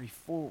ministry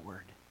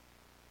forward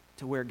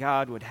to where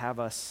God would have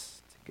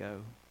us to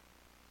go.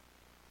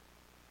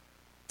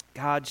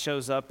 God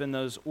shows up in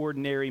those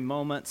ordinary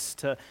moments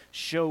to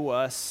show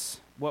us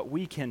what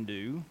we can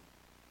do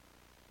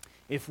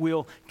if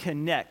we'll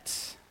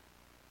connect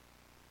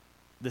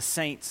the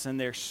saints and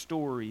their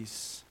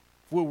stories,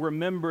 if we'll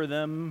remember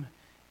them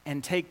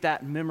and take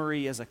that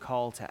memory as a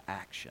call to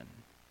action,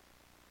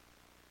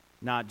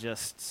 not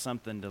just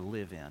something to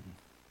live in.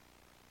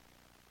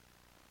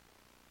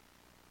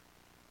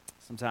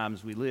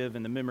 Sometimes we live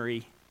in the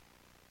memory,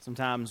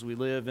 sometimes we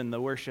live in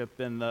the worship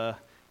and the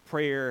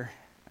prayer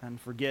and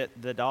forget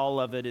that all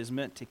of it is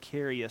meant to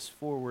carry us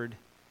forward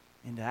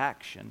into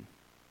action.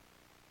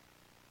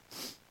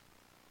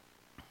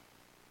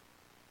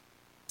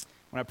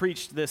 When I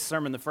preached this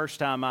sermon the first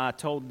time, I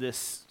told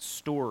this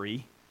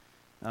story.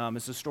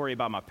 It's a story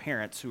about my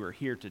parents who are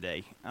here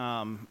today,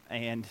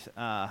 and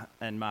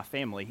my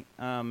family.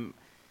 And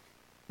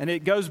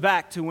it goes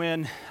back to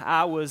when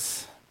I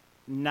was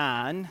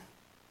 9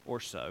 or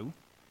so,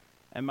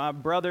 and my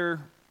brother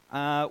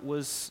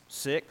was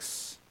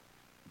 6,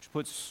 which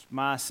puts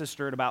my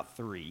sister at about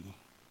 3,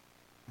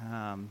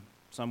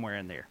 somewhere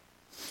in there.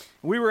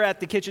 We were at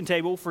the kitchen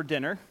table for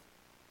dinner,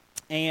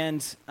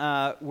 and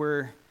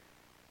we're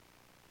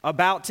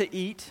about to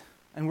eat,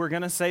 and we're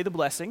going to say the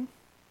blessing.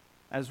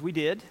 as we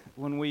did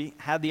when we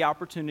had the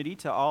opportunity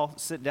to all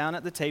sit down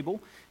at the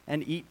table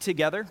and eat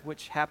together,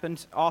 which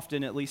happened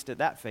often, at least at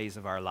that phase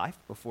of our life,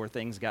 before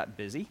things got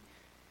busy.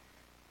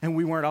 And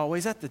we weren't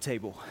always at the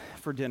table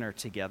for dinner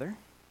together.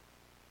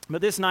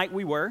 But this night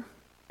we were,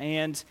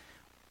 and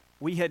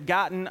we had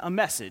gotten a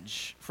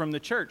message from the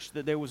church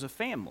that there was a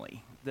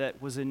family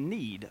that was in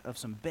need of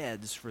some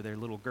beds for their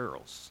little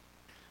girls.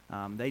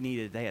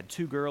 They had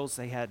 2 girls,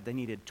 they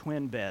needed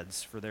twin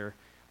beds for their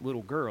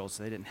little girls.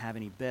 They didn't have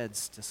any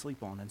beds to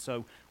sleep on. And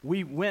so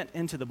we went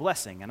into the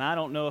blessing, and I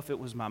don't know if it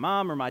was my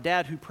mom or my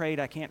dad who prayed.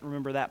 I can't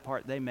remember that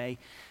part. They may.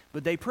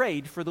 But they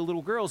prayed for the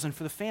little girls and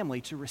for the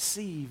family to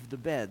receive the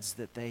beds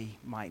that they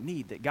might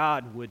need, that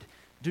God would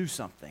do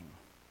something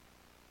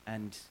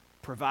and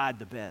provide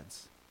the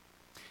beds.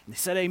 And they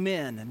said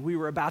amen, and we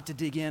were about to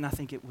dig in. I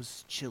think it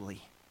was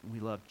chili. We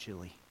love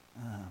chili.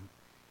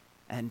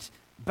 And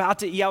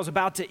I was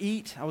about to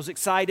eat. I was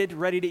excited,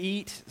 ready to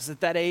eat. I was at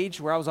that age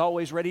where I was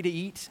always ready to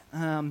eat.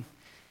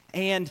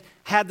 And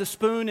had the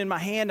spoon in my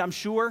hand, I'm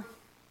sure.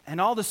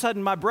 And all of a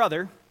sudden, my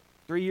brother,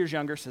 3 years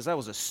younger, says, that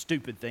was a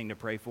stupid thing to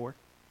pray for.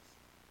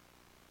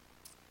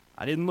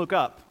 I didn't look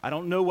up. I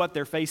don't know what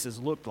their faces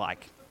looked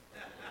like.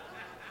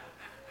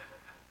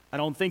 I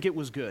don't think it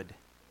was good.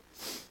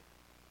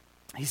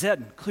 He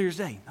said, clear as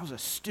day, that was a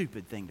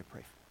stupid thing to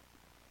pray for.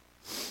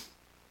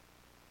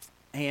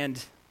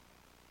 And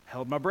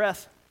held my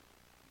breath.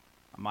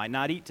 I might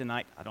not eat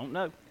tonight. I don't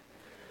know.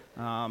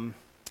 And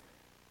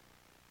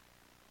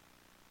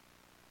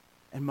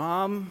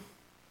Mom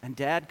and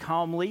Dad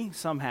calmly,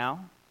 somehow,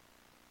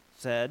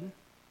 said,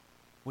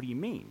 what do you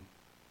mean,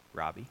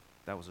 Robbie?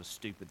 That was a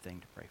stupid thing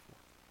to pray for.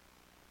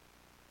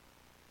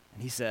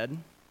 And he said,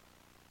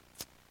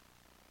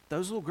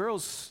 those little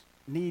girls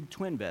need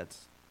twin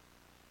beds.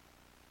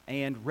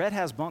 And Red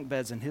has bunk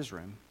beds in his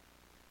room.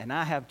 And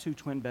I have 2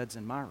 twin beds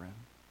in my room.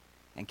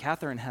 And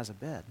Catherine has a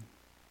bed.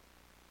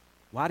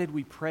 Why did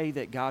we pray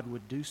that God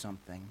would do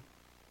something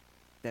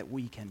that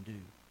we can do?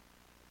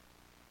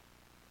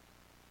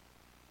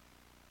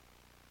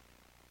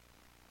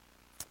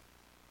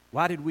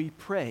 Why did we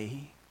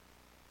pray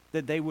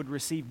that they would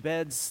receive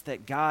beds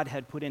that God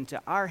had put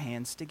into our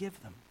hands to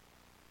give them?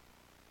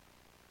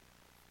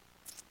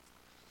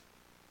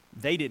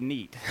 They didn't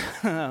eat.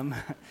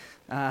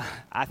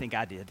 I think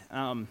I did.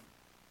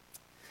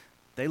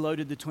 They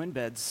loaded the twin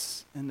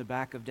beds in the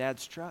back of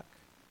Dad's truck,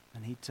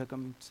 and he took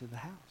them to the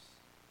house.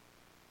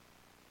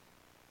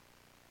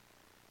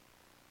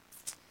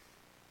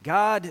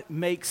 God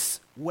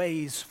makes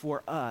ways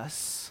for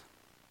us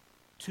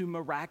to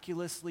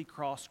miraculously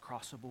cross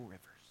crossable rivers.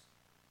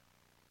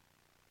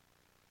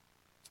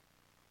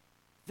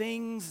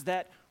 Things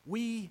that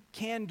we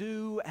can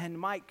do and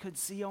Mike could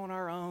see on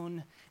our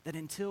own, that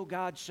until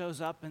God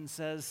shows up and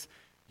says,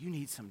 you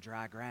need some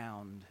dry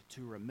ground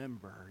to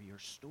remember your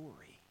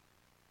story,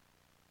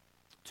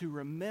 to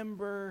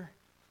remember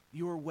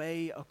your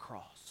way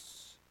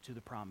across to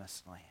the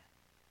promised land.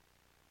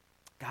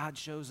 God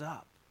shows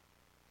up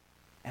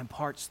and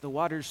parts the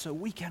waters so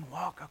we can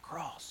walk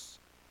across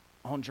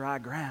on dry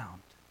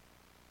ground,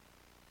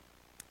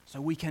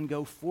 so we can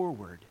go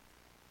forward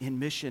in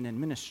mission and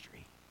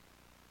ministry.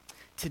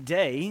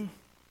 Today,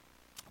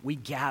 we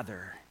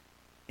gather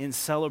in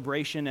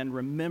celebration and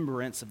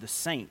remembrance of the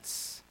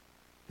saints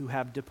who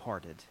have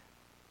departed.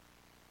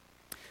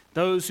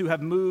 Those who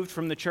have moved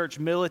from the church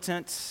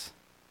militant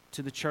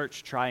to the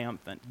church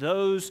triumphant.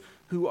 Those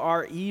who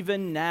are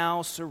even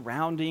now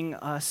surrounding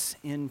us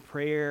in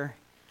prayer.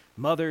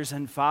 Mothers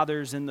and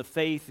fathers in the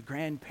faith,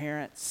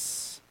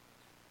 grandparents,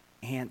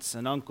 aunts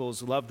and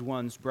uncles, loved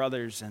ones,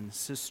 brothers and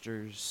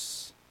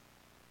sisters,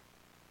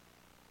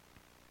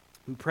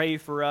 who pray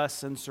for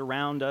us and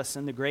surround us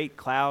in the great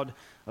cloud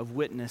of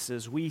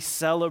witnesses. We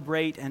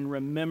celebrate and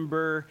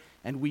remember,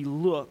 and we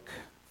look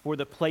for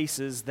the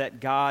places that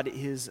God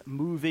is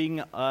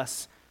moving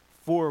us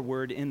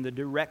forward in the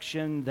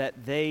direction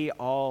that they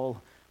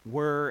all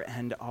were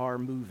and are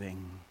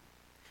moving.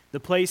 The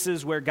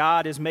places where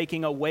God is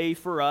making a way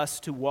for us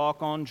to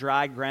walk on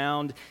dry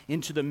ground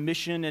into the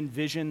mission and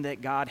vision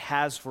that God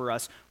has for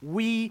us.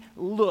 We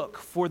look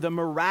for the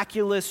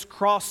miraculous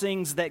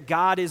crossings that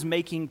God is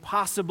making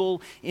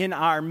possible in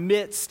our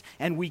midst,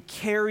 and we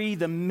carry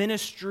the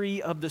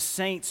ministry of the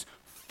saints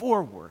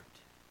forward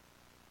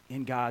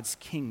in God's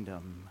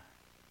kingdom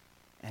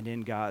and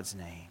in God's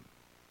name.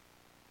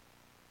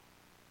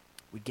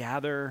 We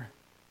gather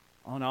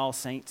on All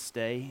Saints'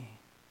 Day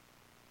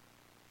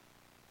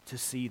to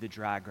see the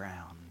dry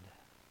ground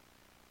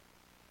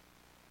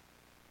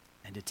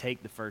and to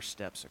take the first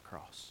steps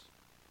across,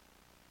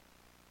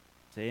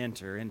 to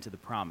enter into the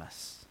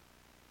promise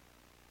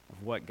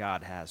of what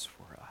God has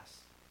for us.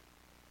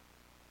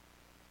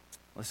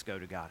 Let's go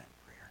to God in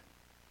prayer.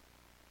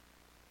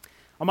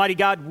 Almighty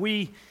God,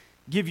 we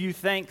give you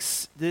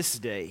thanks this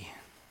day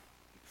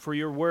for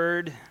your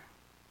word,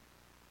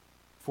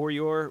 for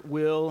your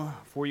will,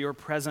 for your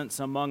presence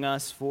among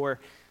us, for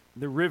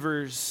the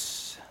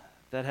rivers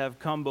that have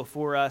come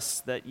before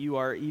us that you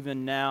are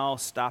even now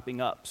stopping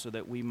up so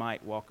that we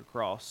might walk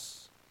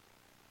across.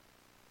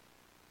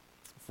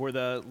 for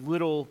the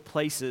little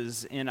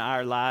places in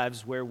our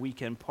lives where we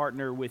can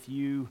partner with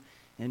you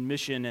in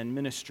mission and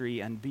ministry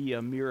and be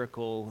a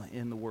miracle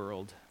in the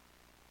world.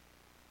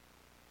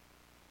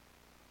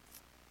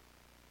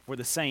 For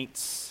the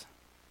saints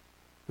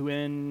who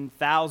in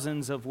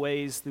thousands of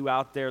ways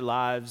throughout their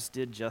lives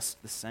did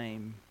just the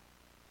same,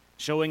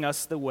 showing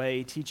us the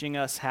way, teaching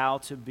us how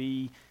to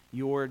be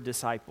your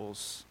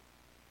disciples.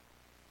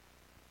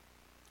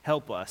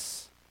 Help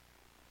us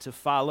to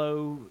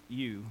follow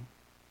you,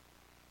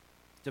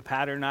 to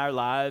pattern our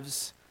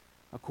lives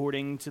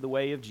according to the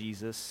way of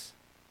Jesus,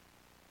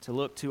 to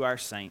look to our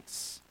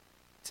saints,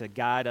 to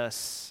guide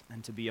us,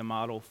 and to be a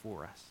model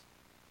for us.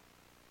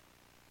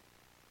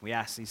 We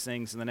ask these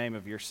things in the name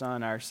of your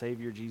Son, our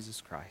Savior, Jesus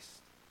Christ.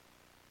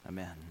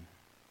 Amen.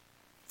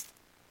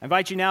 I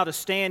invite you now to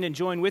stand and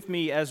join with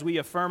me as we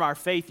affirm our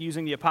faith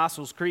using the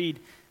Apostles' Creed.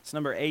 It's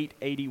number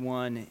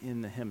 881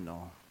 in the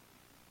hymnal.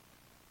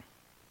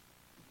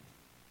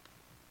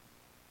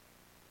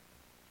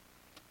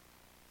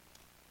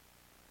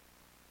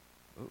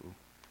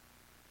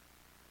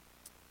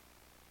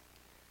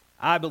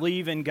 I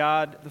believe in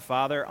God the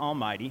Father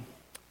Almighty,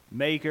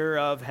 maker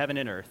of heaven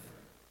and earth,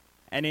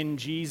 and in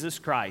Jesus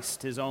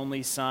Christ, his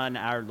only Son,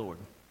 our Lord,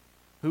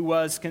 who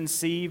was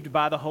conceived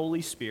by the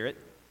Holy Spirit,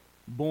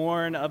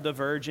 born of the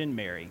Virgin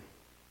Mary,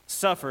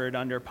 suffered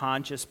under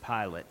Pontius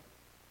Pilate,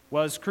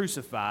 was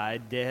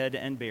crucified, dead,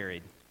 and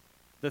buried.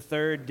 The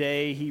third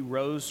day he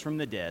rose from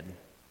the dead.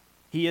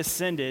 He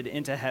ascended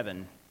into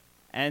heaven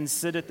and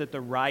sitteth at the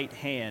right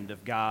hand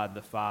of God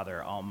the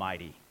Father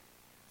Almighty.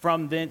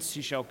 From thence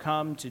he shall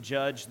come to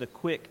judge the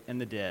quick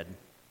and the dead.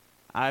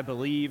 I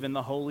believe in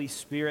the Holy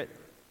Spirit,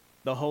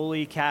 the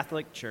holy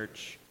Catholic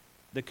Church,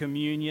 the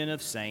communion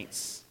of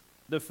saints,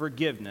 the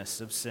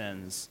forgiveness of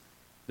sins,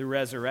 the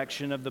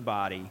resurrection of the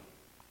body,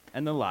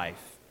 and the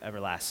life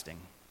everlasting.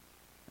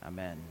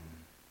 Amen.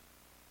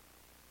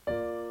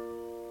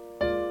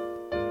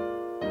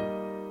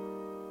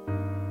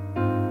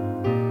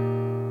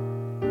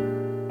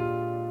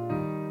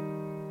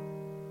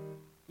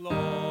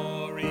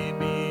 Glory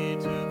be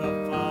to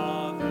the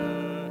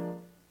Father,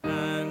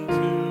 and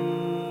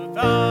to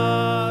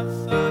the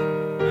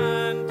Son,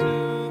 and to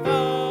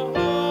the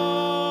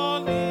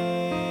Holy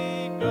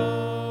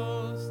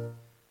Ghost,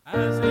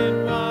 as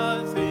it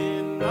was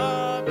in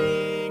the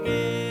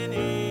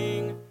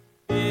beginning,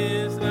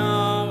 is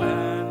now,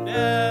 and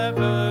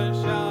ever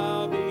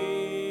shall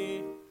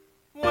be,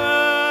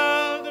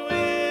 world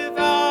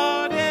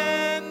without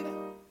end.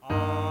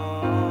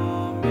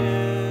 Amen.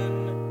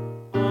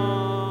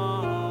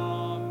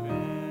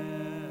 Amen.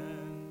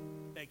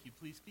 Thank you.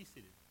 Please be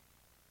seated.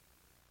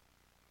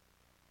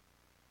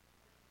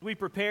 We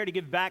prepare to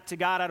give back to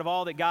God out of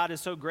all that God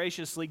has so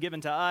graciously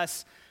given to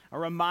us. A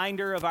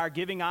reminder of our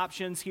giving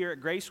options here at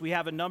Grace. We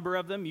have a number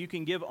of them. You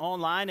can give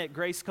online at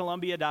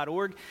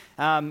gracecolumbia.org.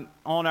 On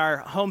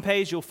our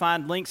homepage, you'll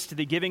find links to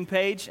the giving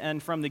page.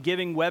 And from the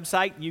giving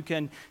website, you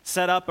can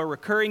set up a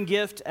recurring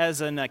gift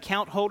as an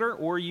account holder,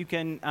 or you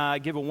can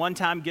give a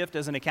one-time gift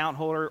as an account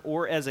holder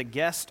or as a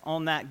guest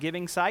on that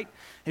giving site.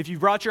 If you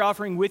brought your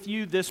offering with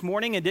you this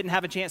morning and didn't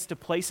have a chance to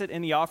place it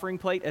in the offering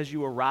plate as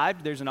you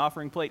arrived, there's an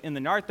offering plate in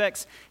the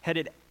narthex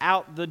headed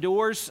out the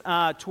doors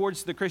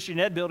towards the Christian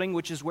Ed building,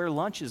 which is where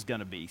lunch is going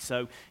to be.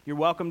 So you're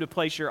welcome to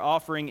place your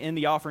offering in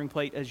the offering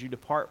plate as you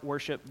depart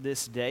worship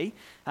this day.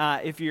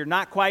 If you're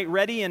not quite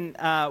ready and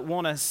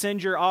want to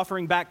send your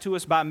offering back to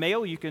us by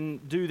mail, you can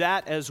do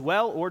that as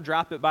well, or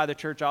drop it by the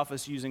church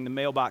office using the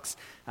mailbox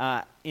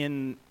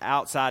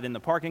outside in the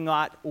parking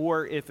lot.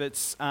 Or if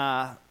it's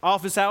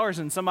office hours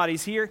and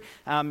somebody's here,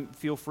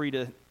 feel free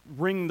to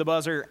ring the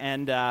buzzer,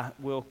 and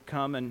we'll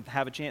come and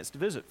have a chance to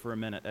visit for a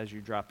minute as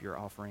you drop your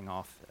offering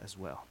off as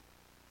well.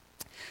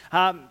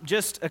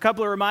 Just a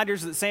couple of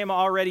reminders that Sam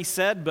already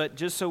said, but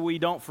just so we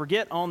don't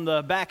forget, on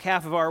the back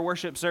half of our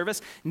worship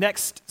service,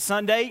 next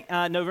Sunday,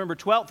 November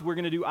 12th, we're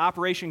going to do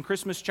Operation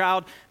Christmas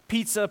Child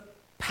Pizza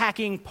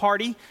Packing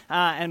Party,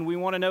 and we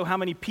want to know how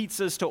many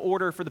pizzas to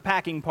order for the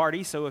packing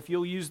party. So if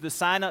you'll use the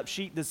sign-up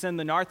sheet that's in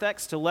the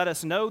narthex to let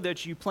us know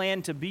that you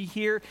plan to be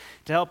here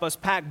to help us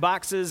pack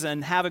boxes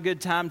and have a good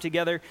time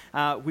together,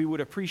 we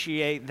would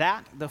appreciate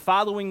that. The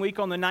following week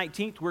on the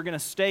 19th, we're going to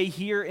stay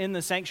here in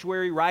the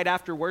sanctuary right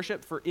after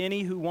worship for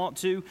any who want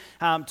to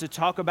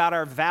talk about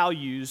our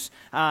values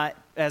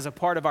as a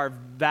part of our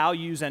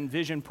values and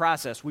vision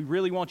process. We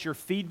really want your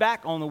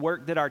feedback on the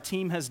work that our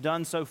team has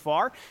done so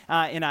far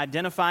in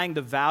identifying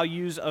the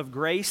values of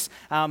Grace.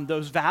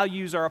 Those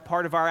values are a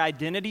part of our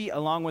identity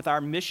along with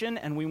our mission,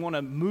 and we want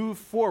to move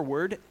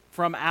forward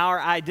from our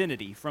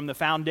identity, from the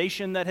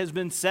foundation that has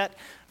been set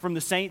from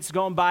the saints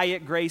gone by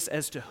at Grace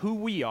as to who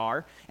we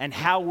are and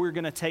how we're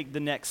going to take the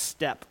next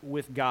step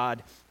with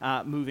God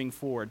moving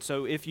forward.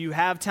 So if you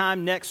have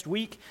time next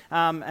week,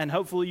 and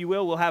hopefully you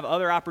will, we'll have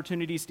other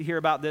opportunities to hear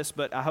about this,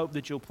 but I hope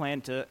that you'll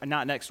plan to,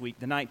 not next week,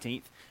 the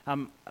 19th,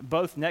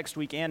 both next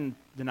week and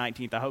the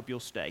 19th, I hope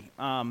you'll stay,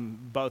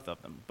 both of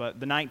them,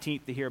 but the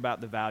 19th to hear about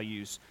the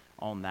values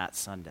on that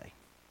Sunday.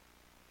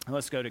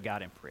 Let's go to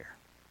God in prayer.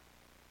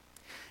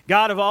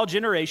 God of all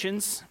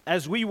generations,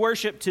 as we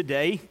worship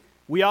today,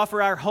 we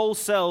offer our whole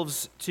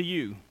selves to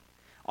you.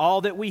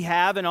 All that we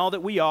have and all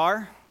that we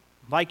are,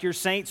 like your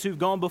saints who've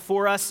gone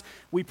before us,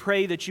 we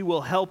pray that you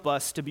will help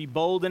us to be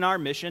bold in our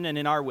mission and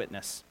in our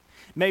witness.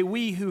 May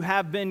we who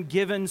have been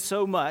given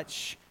so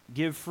much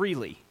give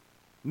freely,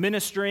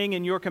 ministering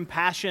in your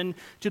compassion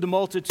to the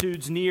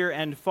multitudes near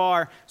and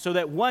far, so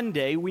that one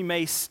day we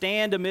may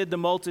stand amid the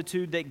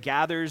multitude that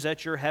gathers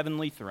at your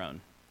heavenly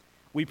throne.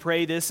 We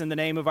pray this in the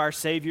name of our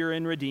Savior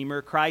and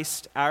Redeemer,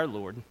 Christ our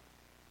Lord.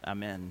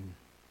 Amen.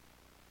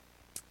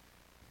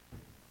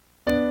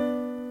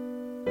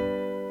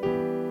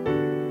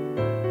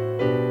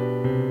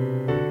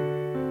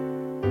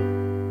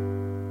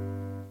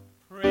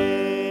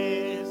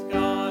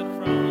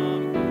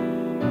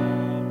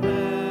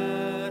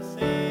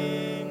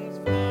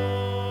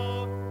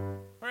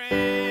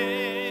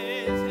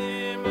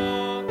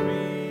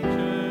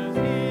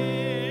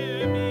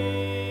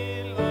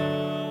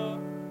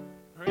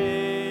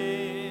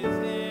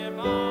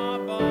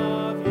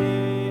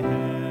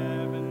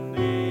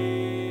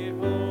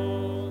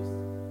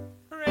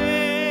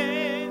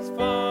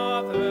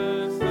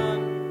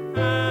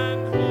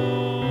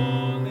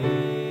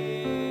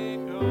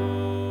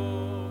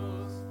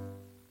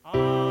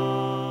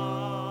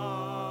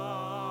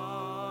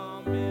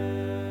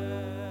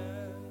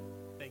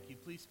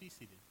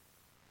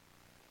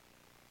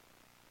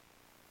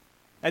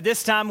 At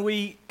this time,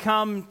 we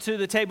come to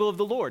the table of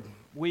the Lord.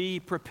 We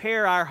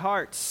prepare our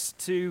hearts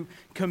to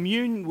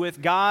commune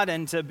with God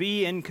and to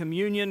be in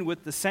communion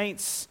with the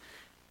saints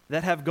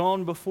that have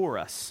gone before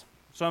us.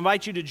 So I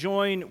invite you to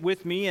join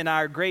with me in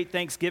our great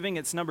Thanksgiving.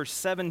 It's number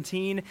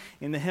 17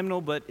 in the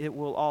hymnal, but it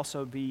will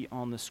also be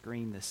on the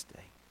screen this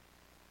day.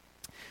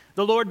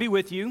 The Lord be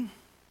with you.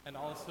 And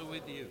also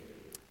with you.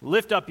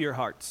 Lift up your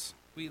hearts.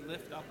 We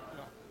lift up.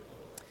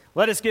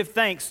 Let us give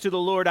thanks to the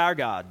Lord our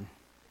God.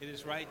 It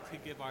is right to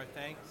give our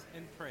thanks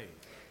and praise.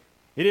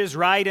 It is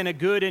right and a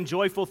good and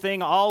joyful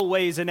thing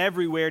always and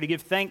everywhere to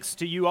give thanks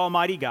to you,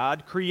 Almighty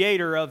God,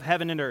 creator of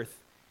heaven and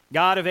earth,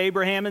 God of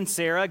Abraham and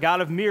Sarah,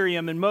 God of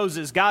Miriam and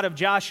Moses, God of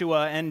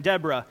Joshua and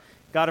Deborah,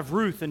 God of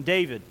Ruth and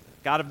David,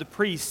 God of the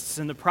priests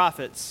and the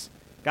prophets,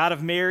 God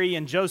of Mary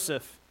and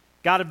Joseph,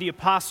 God of the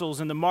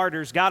apostles and the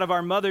martyrs, God of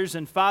our mothers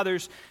and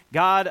fathers,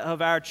 God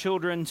of our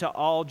children to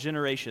all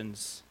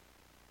generations.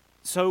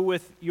 So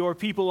with your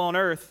people on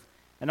earth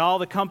and all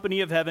the company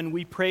of heaven,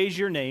 we praise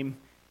your name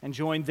and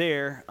join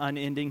their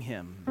unending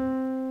hymn.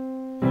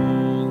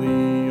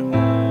 Holy,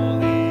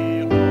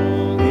 holy,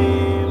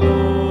 holy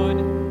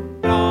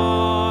Lord,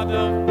 God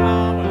of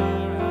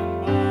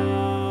power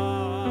and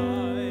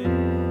might.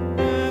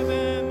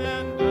 Heaven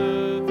and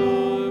earth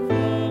are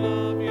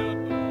full of your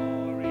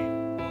glory.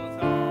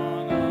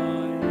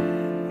 Hosanna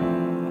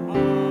in the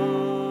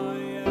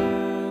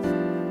highest.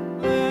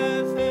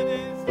 Blessed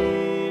is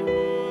he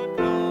who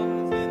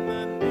comes in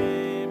the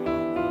name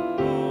of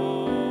the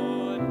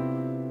Lord.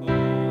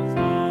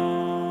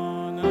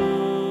 Hosanna in the highest.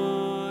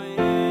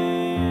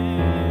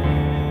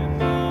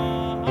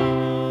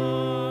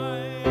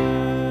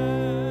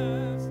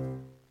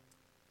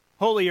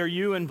 Holy are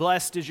you and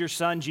blessed is your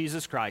Son,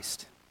 Jesus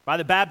Christ. By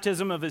the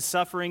baptism of his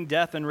suffering,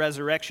 death, and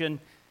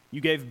resurrection,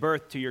 you gave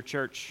birth to your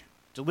church,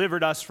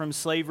 delivered us from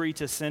slavery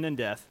to sin and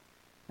death,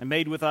 and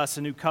made with us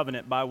a new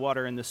covenant by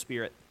water and the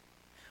Spirit.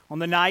 On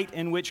the night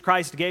in which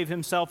Christ gave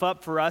himself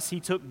up for us, he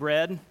took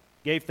bread,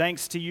 gave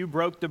thanks to you,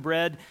 broke the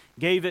bread,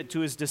 gave it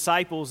to his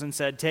disciples, and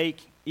said,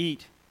 "Take,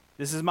 eat.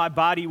 This is my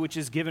body which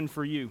is given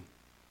for you.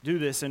 Do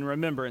this in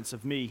remembrance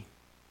of me."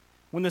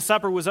 When the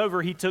supper was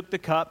over, he took the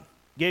cup,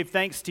 gave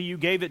thanks to you,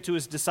 gave it to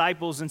his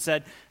disciples, and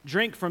said,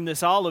 "Drink from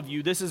this, all of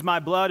you. This is my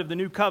blood of the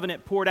new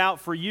covenant poured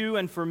out for you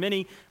and for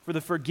many for the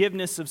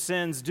forgiveness of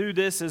sins. Do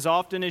this as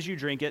often as you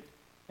drink it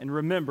in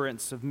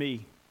remembrance of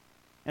me."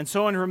 And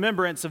so in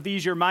remembrance of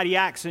these your mighty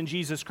acts in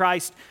Jesus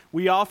Christ,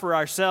 we offer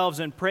ourselves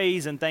in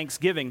praise and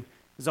thanksgiving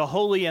as a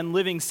holy and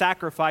living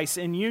sacrifice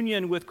in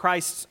union with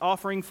Christ's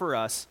offering for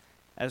us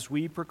as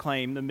we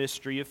proclaim the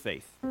mystery of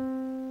faith.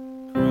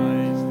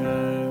 Christ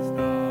has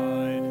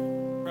died,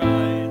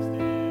 Christ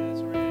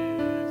is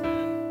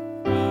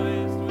risen,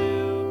 Christ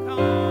will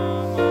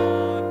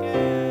come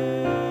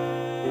again.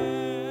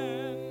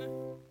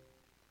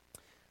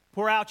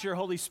 Pour out your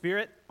Holy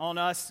Spirit on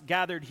us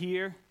gathered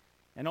here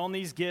and on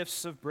these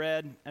gifts of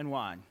bread and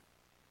wine.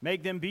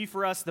 Make them be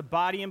for us the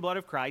body and blood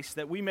of Christ,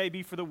 that we may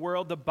be for the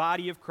world the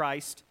body of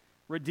Christ,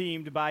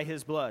 redeemed by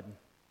his blood.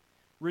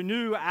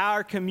 Renew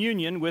our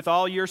communion with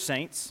all your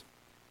saints,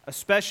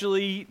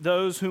 especially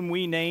those whom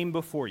we name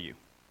before you: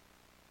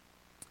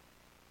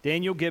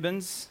 Daniel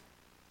Gibbons,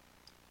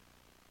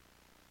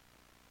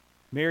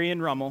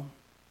 Marion Rummel,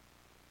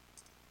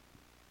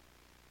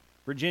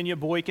 Virginia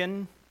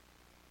Boykin,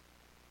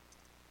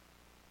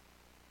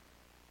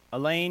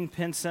 Elaine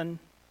Pinson,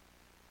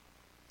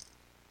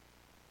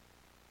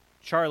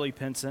 Charlie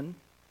Pinson,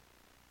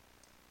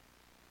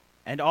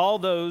 and all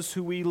those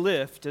who we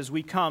lift as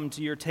we come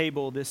to your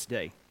table this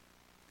day.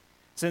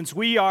 Since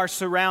we are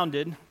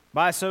surrounded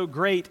by so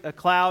great a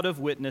cloud of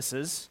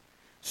witnesses,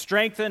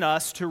 Strengthen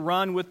us to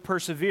run with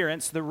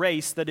perseverance the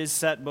race that is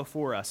set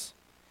before us,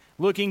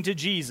 looking to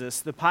Jesus,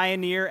 the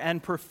pioneer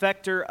and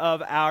perfecter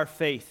of our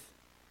faith.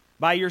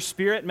 By your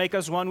Spirit, make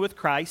us one with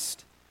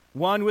Christ,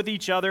 one with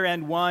each other,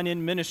 and one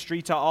in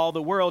ministry to all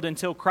the world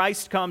until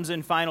Christ comes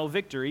in final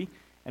victory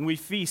and we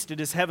feast at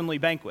his heavenly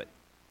banquet.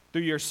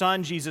 Through your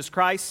Son, Jesus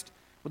Christ,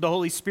 with the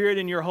Holy Spirit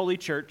in your holy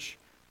church,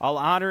 all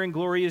honor and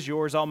glory is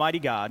yours, Almighty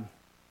God,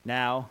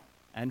 now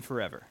and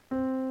forever.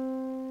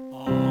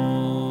 Amen.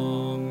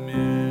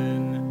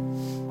 Amen.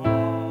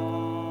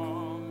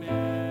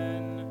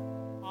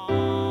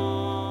 Amen.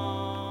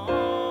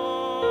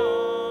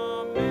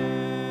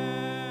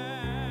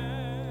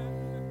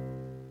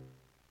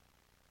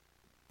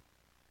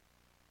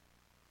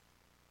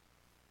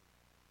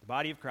 The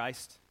body of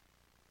Christ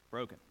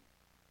broken.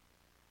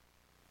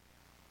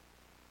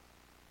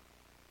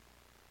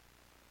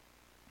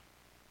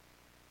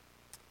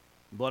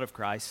 The blood of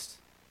Christ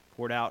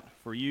poured out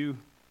for you,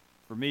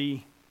 for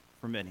me,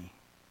 for many.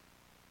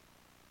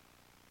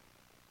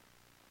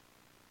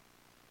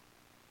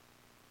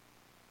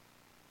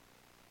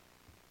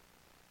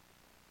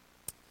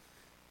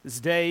 This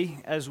day,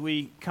 as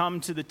we come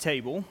to the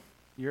table,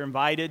 you're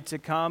invited to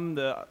come.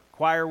 The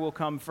choir will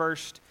come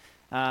first.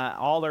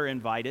 All are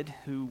invited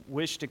who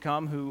wish to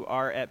come, who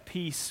are at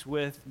peace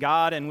with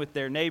God and with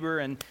their neighbor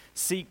and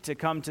seek to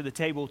come to the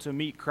table to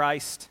meet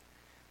Christ.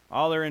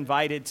 All are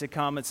invited to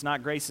come. It's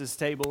not Grace's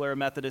table or a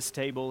Methodist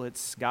table.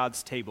 It's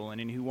God's table. And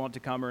any who want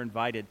to come are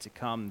invited to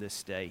come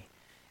this day.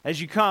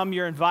 As you come,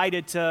 you're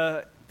invited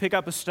to pick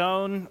up a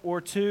stone or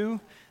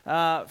two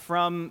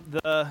from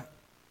the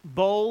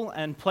bowl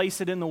and place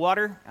it in the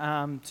water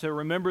to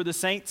remember the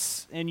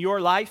saints in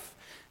your life,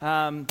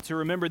 to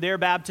remember their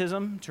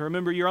baptism, to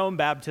remember your own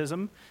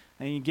baptism.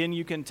 And again,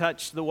 you can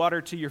touch the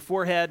water to your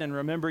forehead and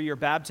remember your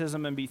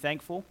baptism and be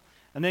thankful.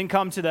 And then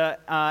come to the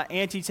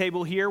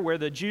ante-table here where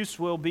the juice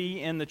will be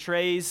in the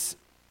trays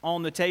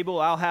on the table.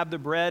 I'll have the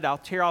bread. I'll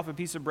tear off a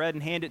piece of bread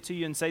and hand it to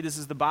you and say, this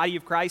is the body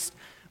of Christ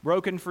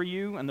broken for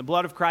you and the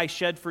blood of Christ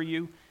shed for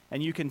you.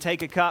 And you can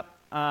take a cup,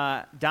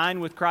 dine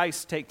with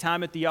Christ, take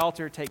time at the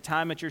altar, take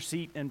time at your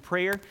seat in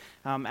prayer.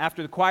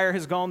 After the choir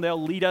has gone, they'll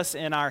lead us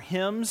in our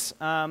hymns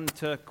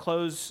to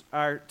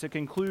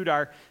conclude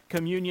our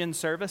communion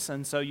service.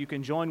 And so you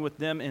can join with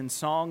them in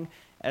song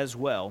as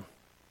well.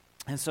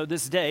 And so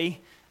this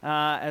day,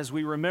 as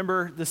we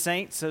remember the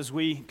saints, as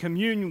we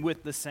commune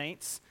with the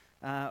saints,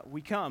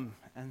 we come.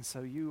 And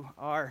so you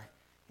are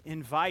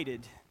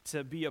invited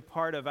to be a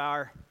part of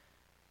our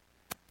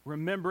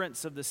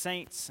remembrance of the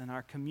saints and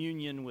our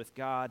communion with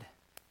God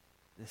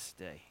this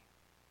day.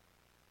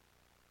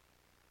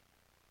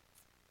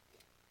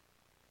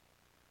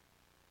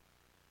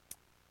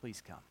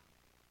 Please come.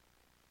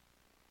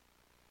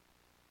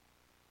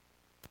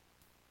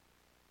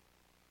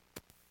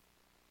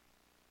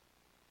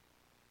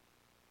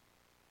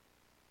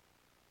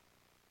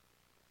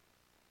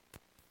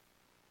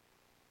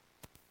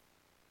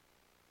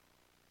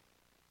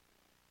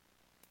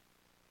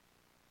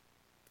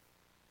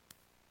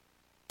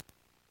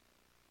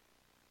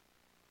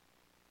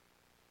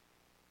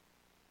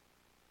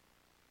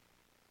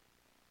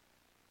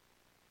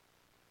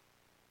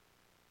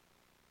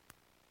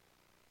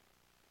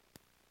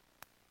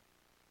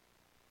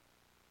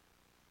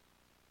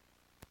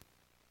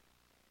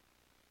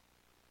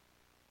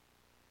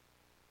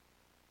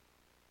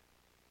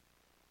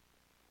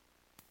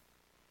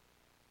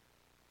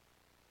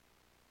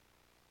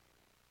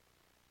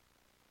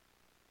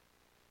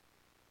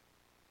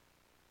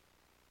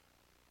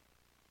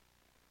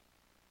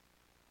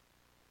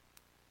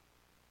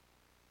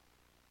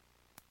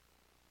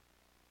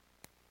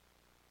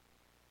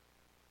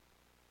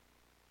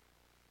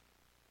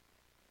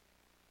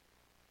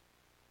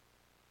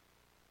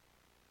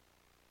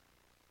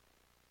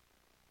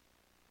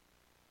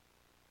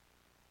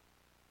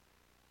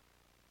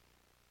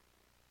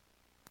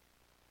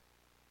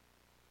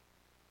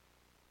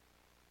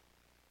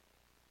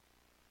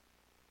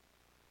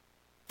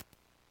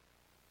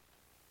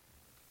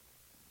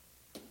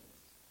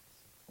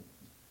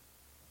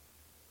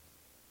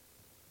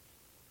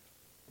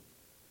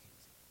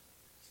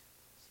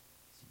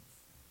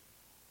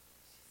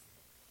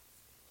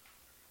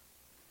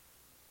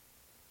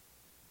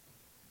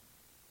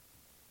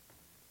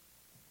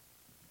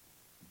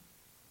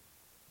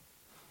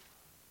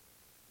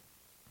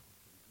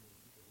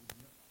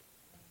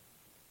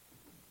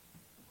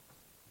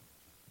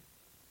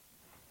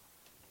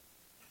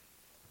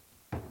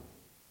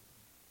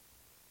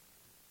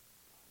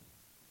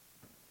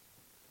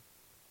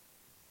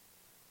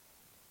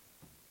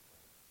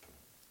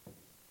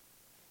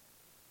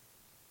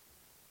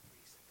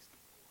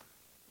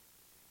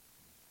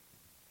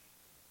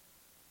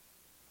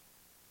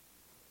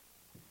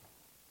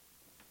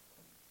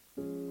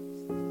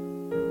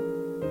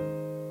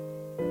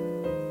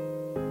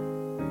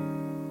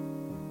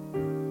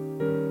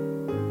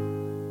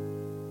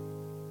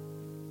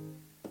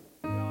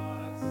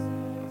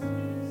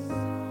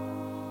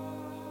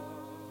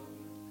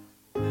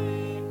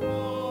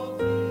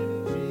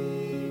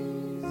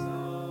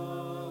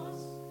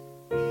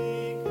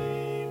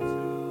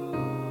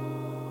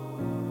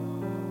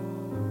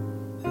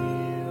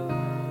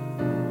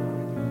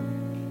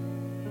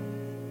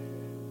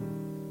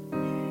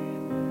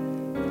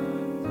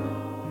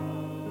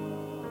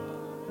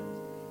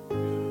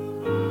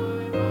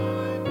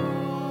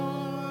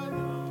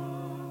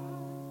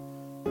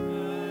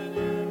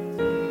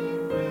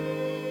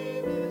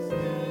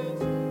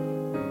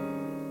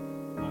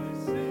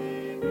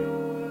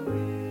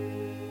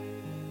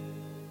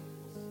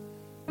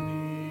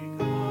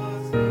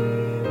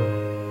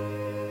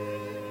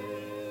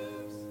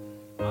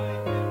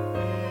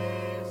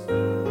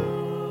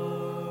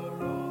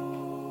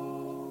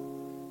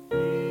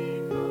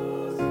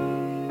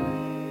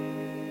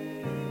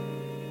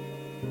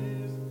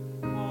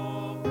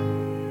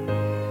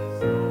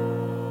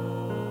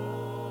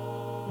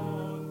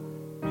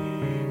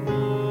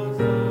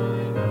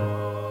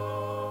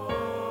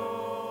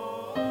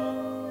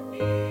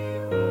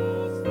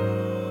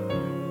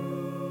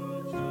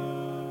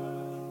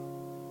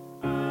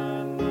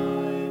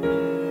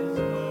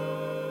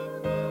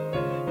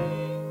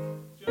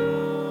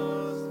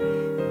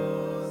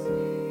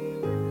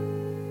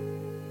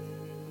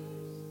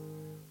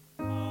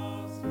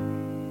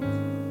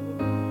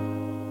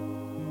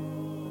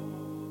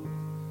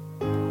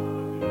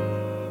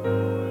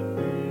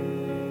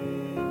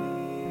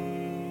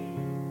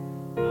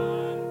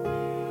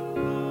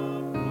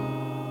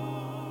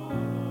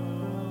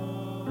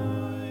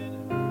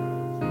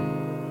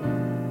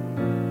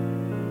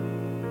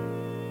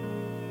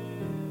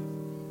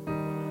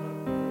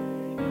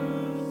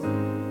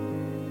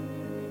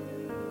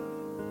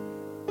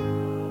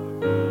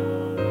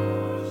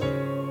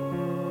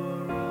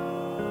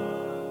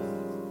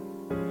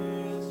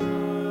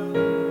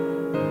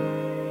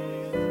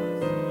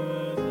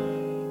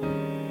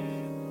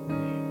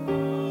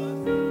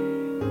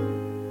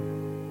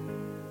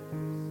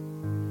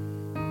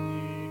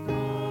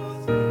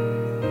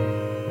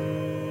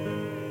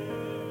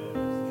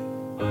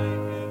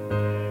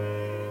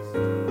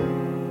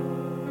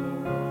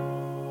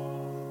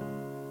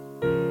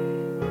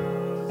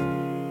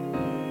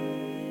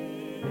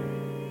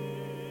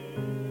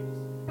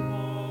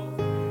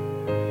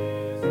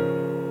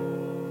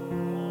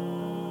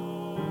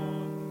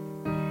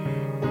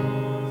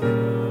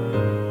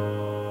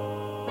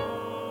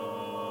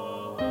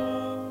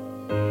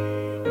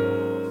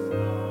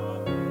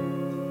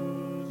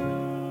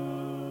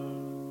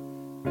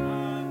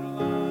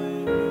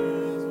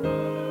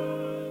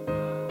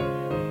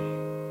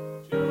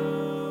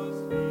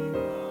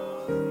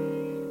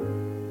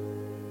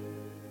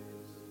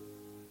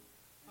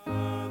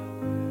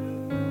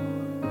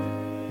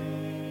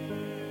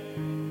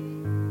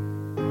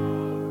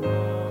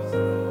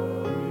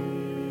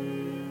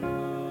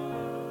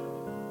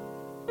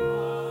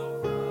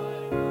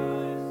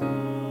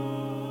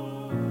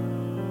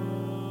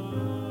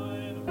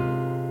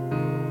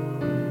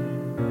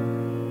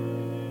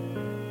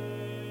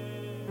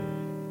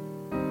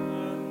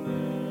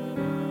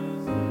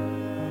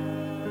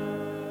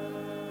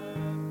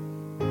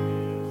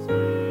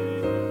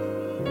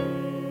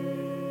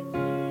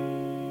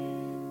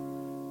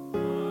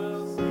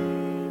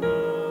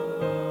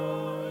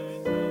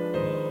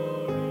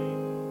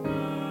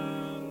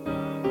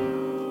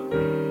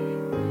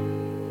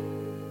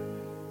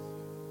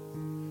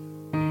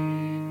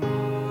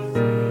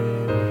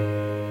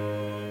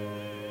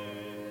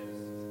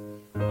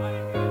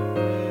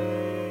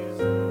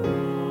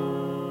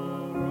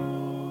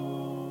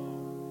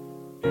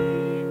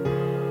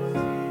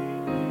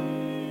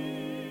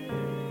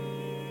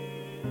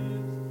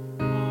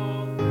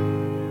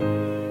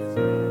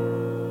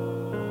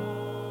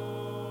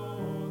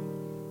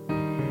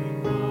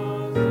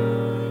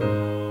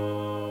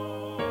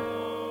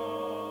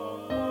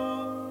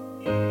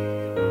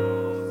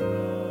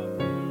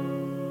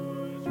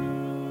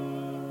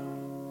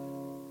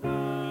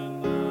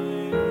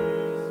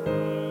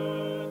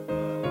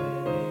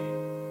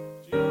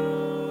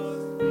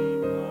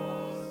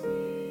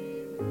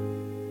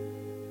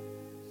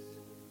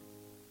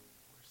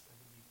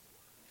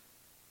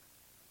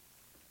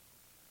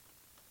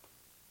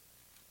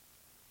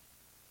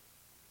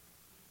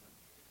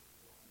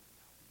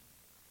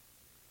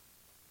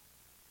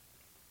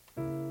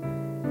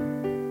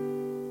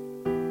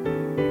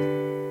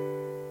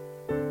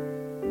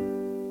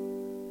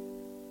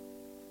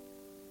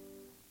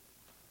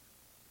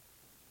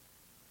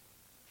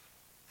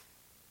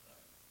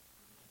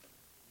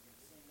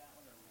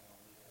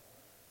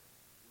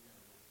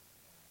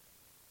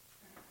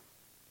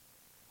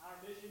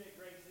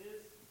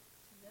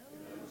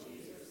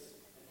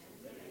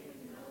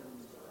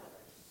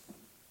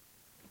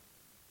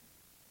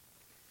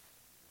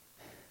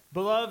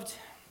 Beloved,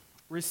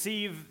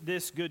 receive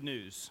this good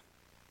news.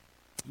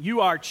 You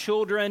are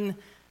children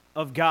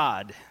of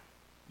God,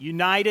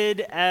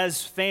 united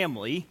as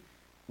family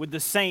with the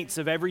saints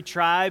of every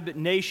tribe,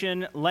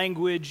 nation,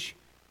 language,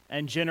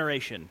 and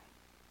generation.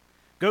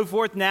 Go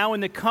forth now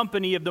in the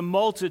company of the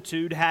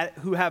multitude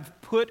who have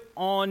put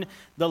on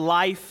the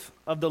life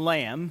of the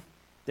Lamb,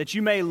 that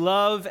you may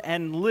love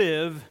and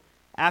live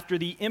after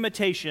the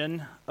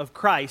imitation of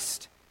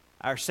Christ,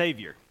 our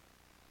Savior.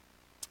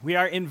 We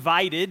are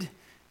invited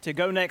to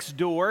go next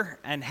door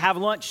and have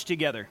lunch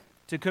together,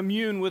 to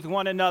commune with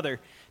one another,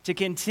 to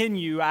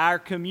continue our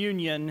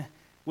communion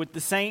with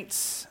the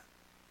saints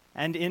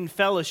and in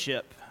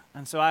fellowship.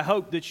 And so I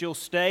hope that you'll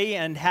stay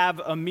and have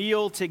a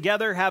meal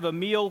together, have a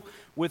meal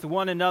with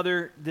one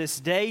another this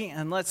day,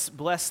 and let's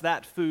bless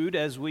that food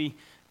as we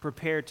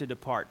prepare to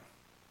depart.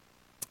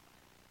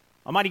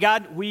 Almighty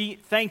God, we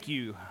thank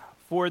you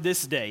for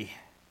this day,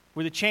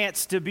 for the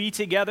chance to be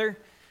together,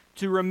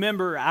 to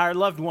remember our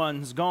loved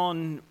ones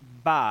gone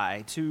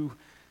by, to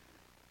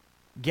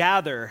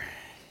gather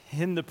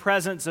in the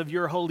presence of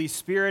your Holy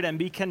Spirit and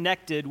be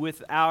connected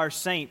with our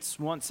saints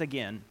once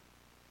again.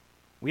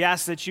 We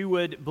ask that you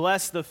would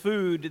bless the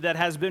food that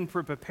has been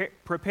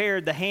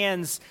prepared, the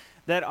hands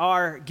that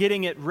are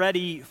getting it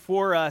ready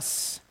for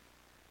us.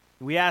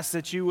 We ask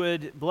that you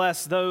would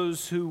bless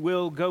those who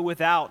will go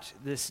without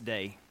this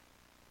day.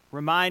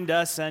 Remind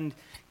us and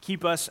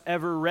keep us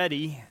ever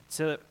ready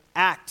to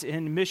act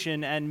in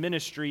mission and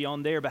ministry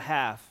on their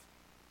behalf.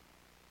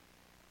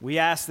 We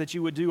ask that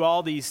you would do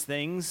all these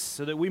things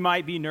so that we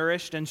might be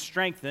nourished and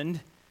strengthened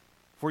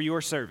for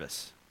your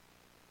service.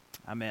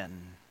 Amen.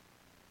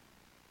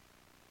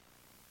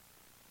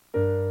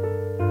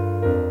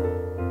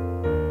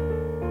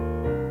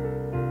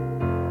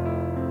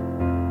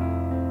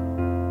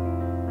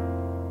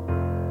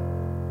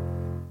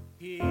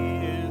 He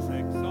is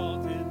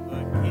exalted,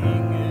 the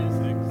King is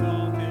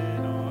exalted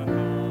on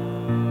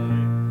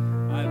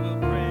high. I will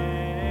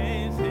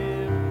praise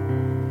him.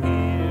 He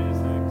is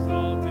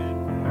exalted,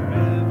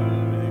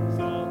 forever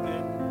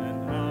exalted, and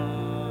I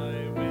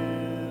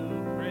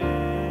will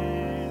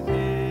praise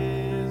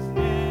his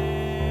name.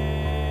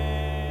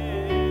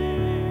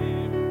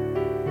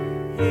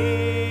 He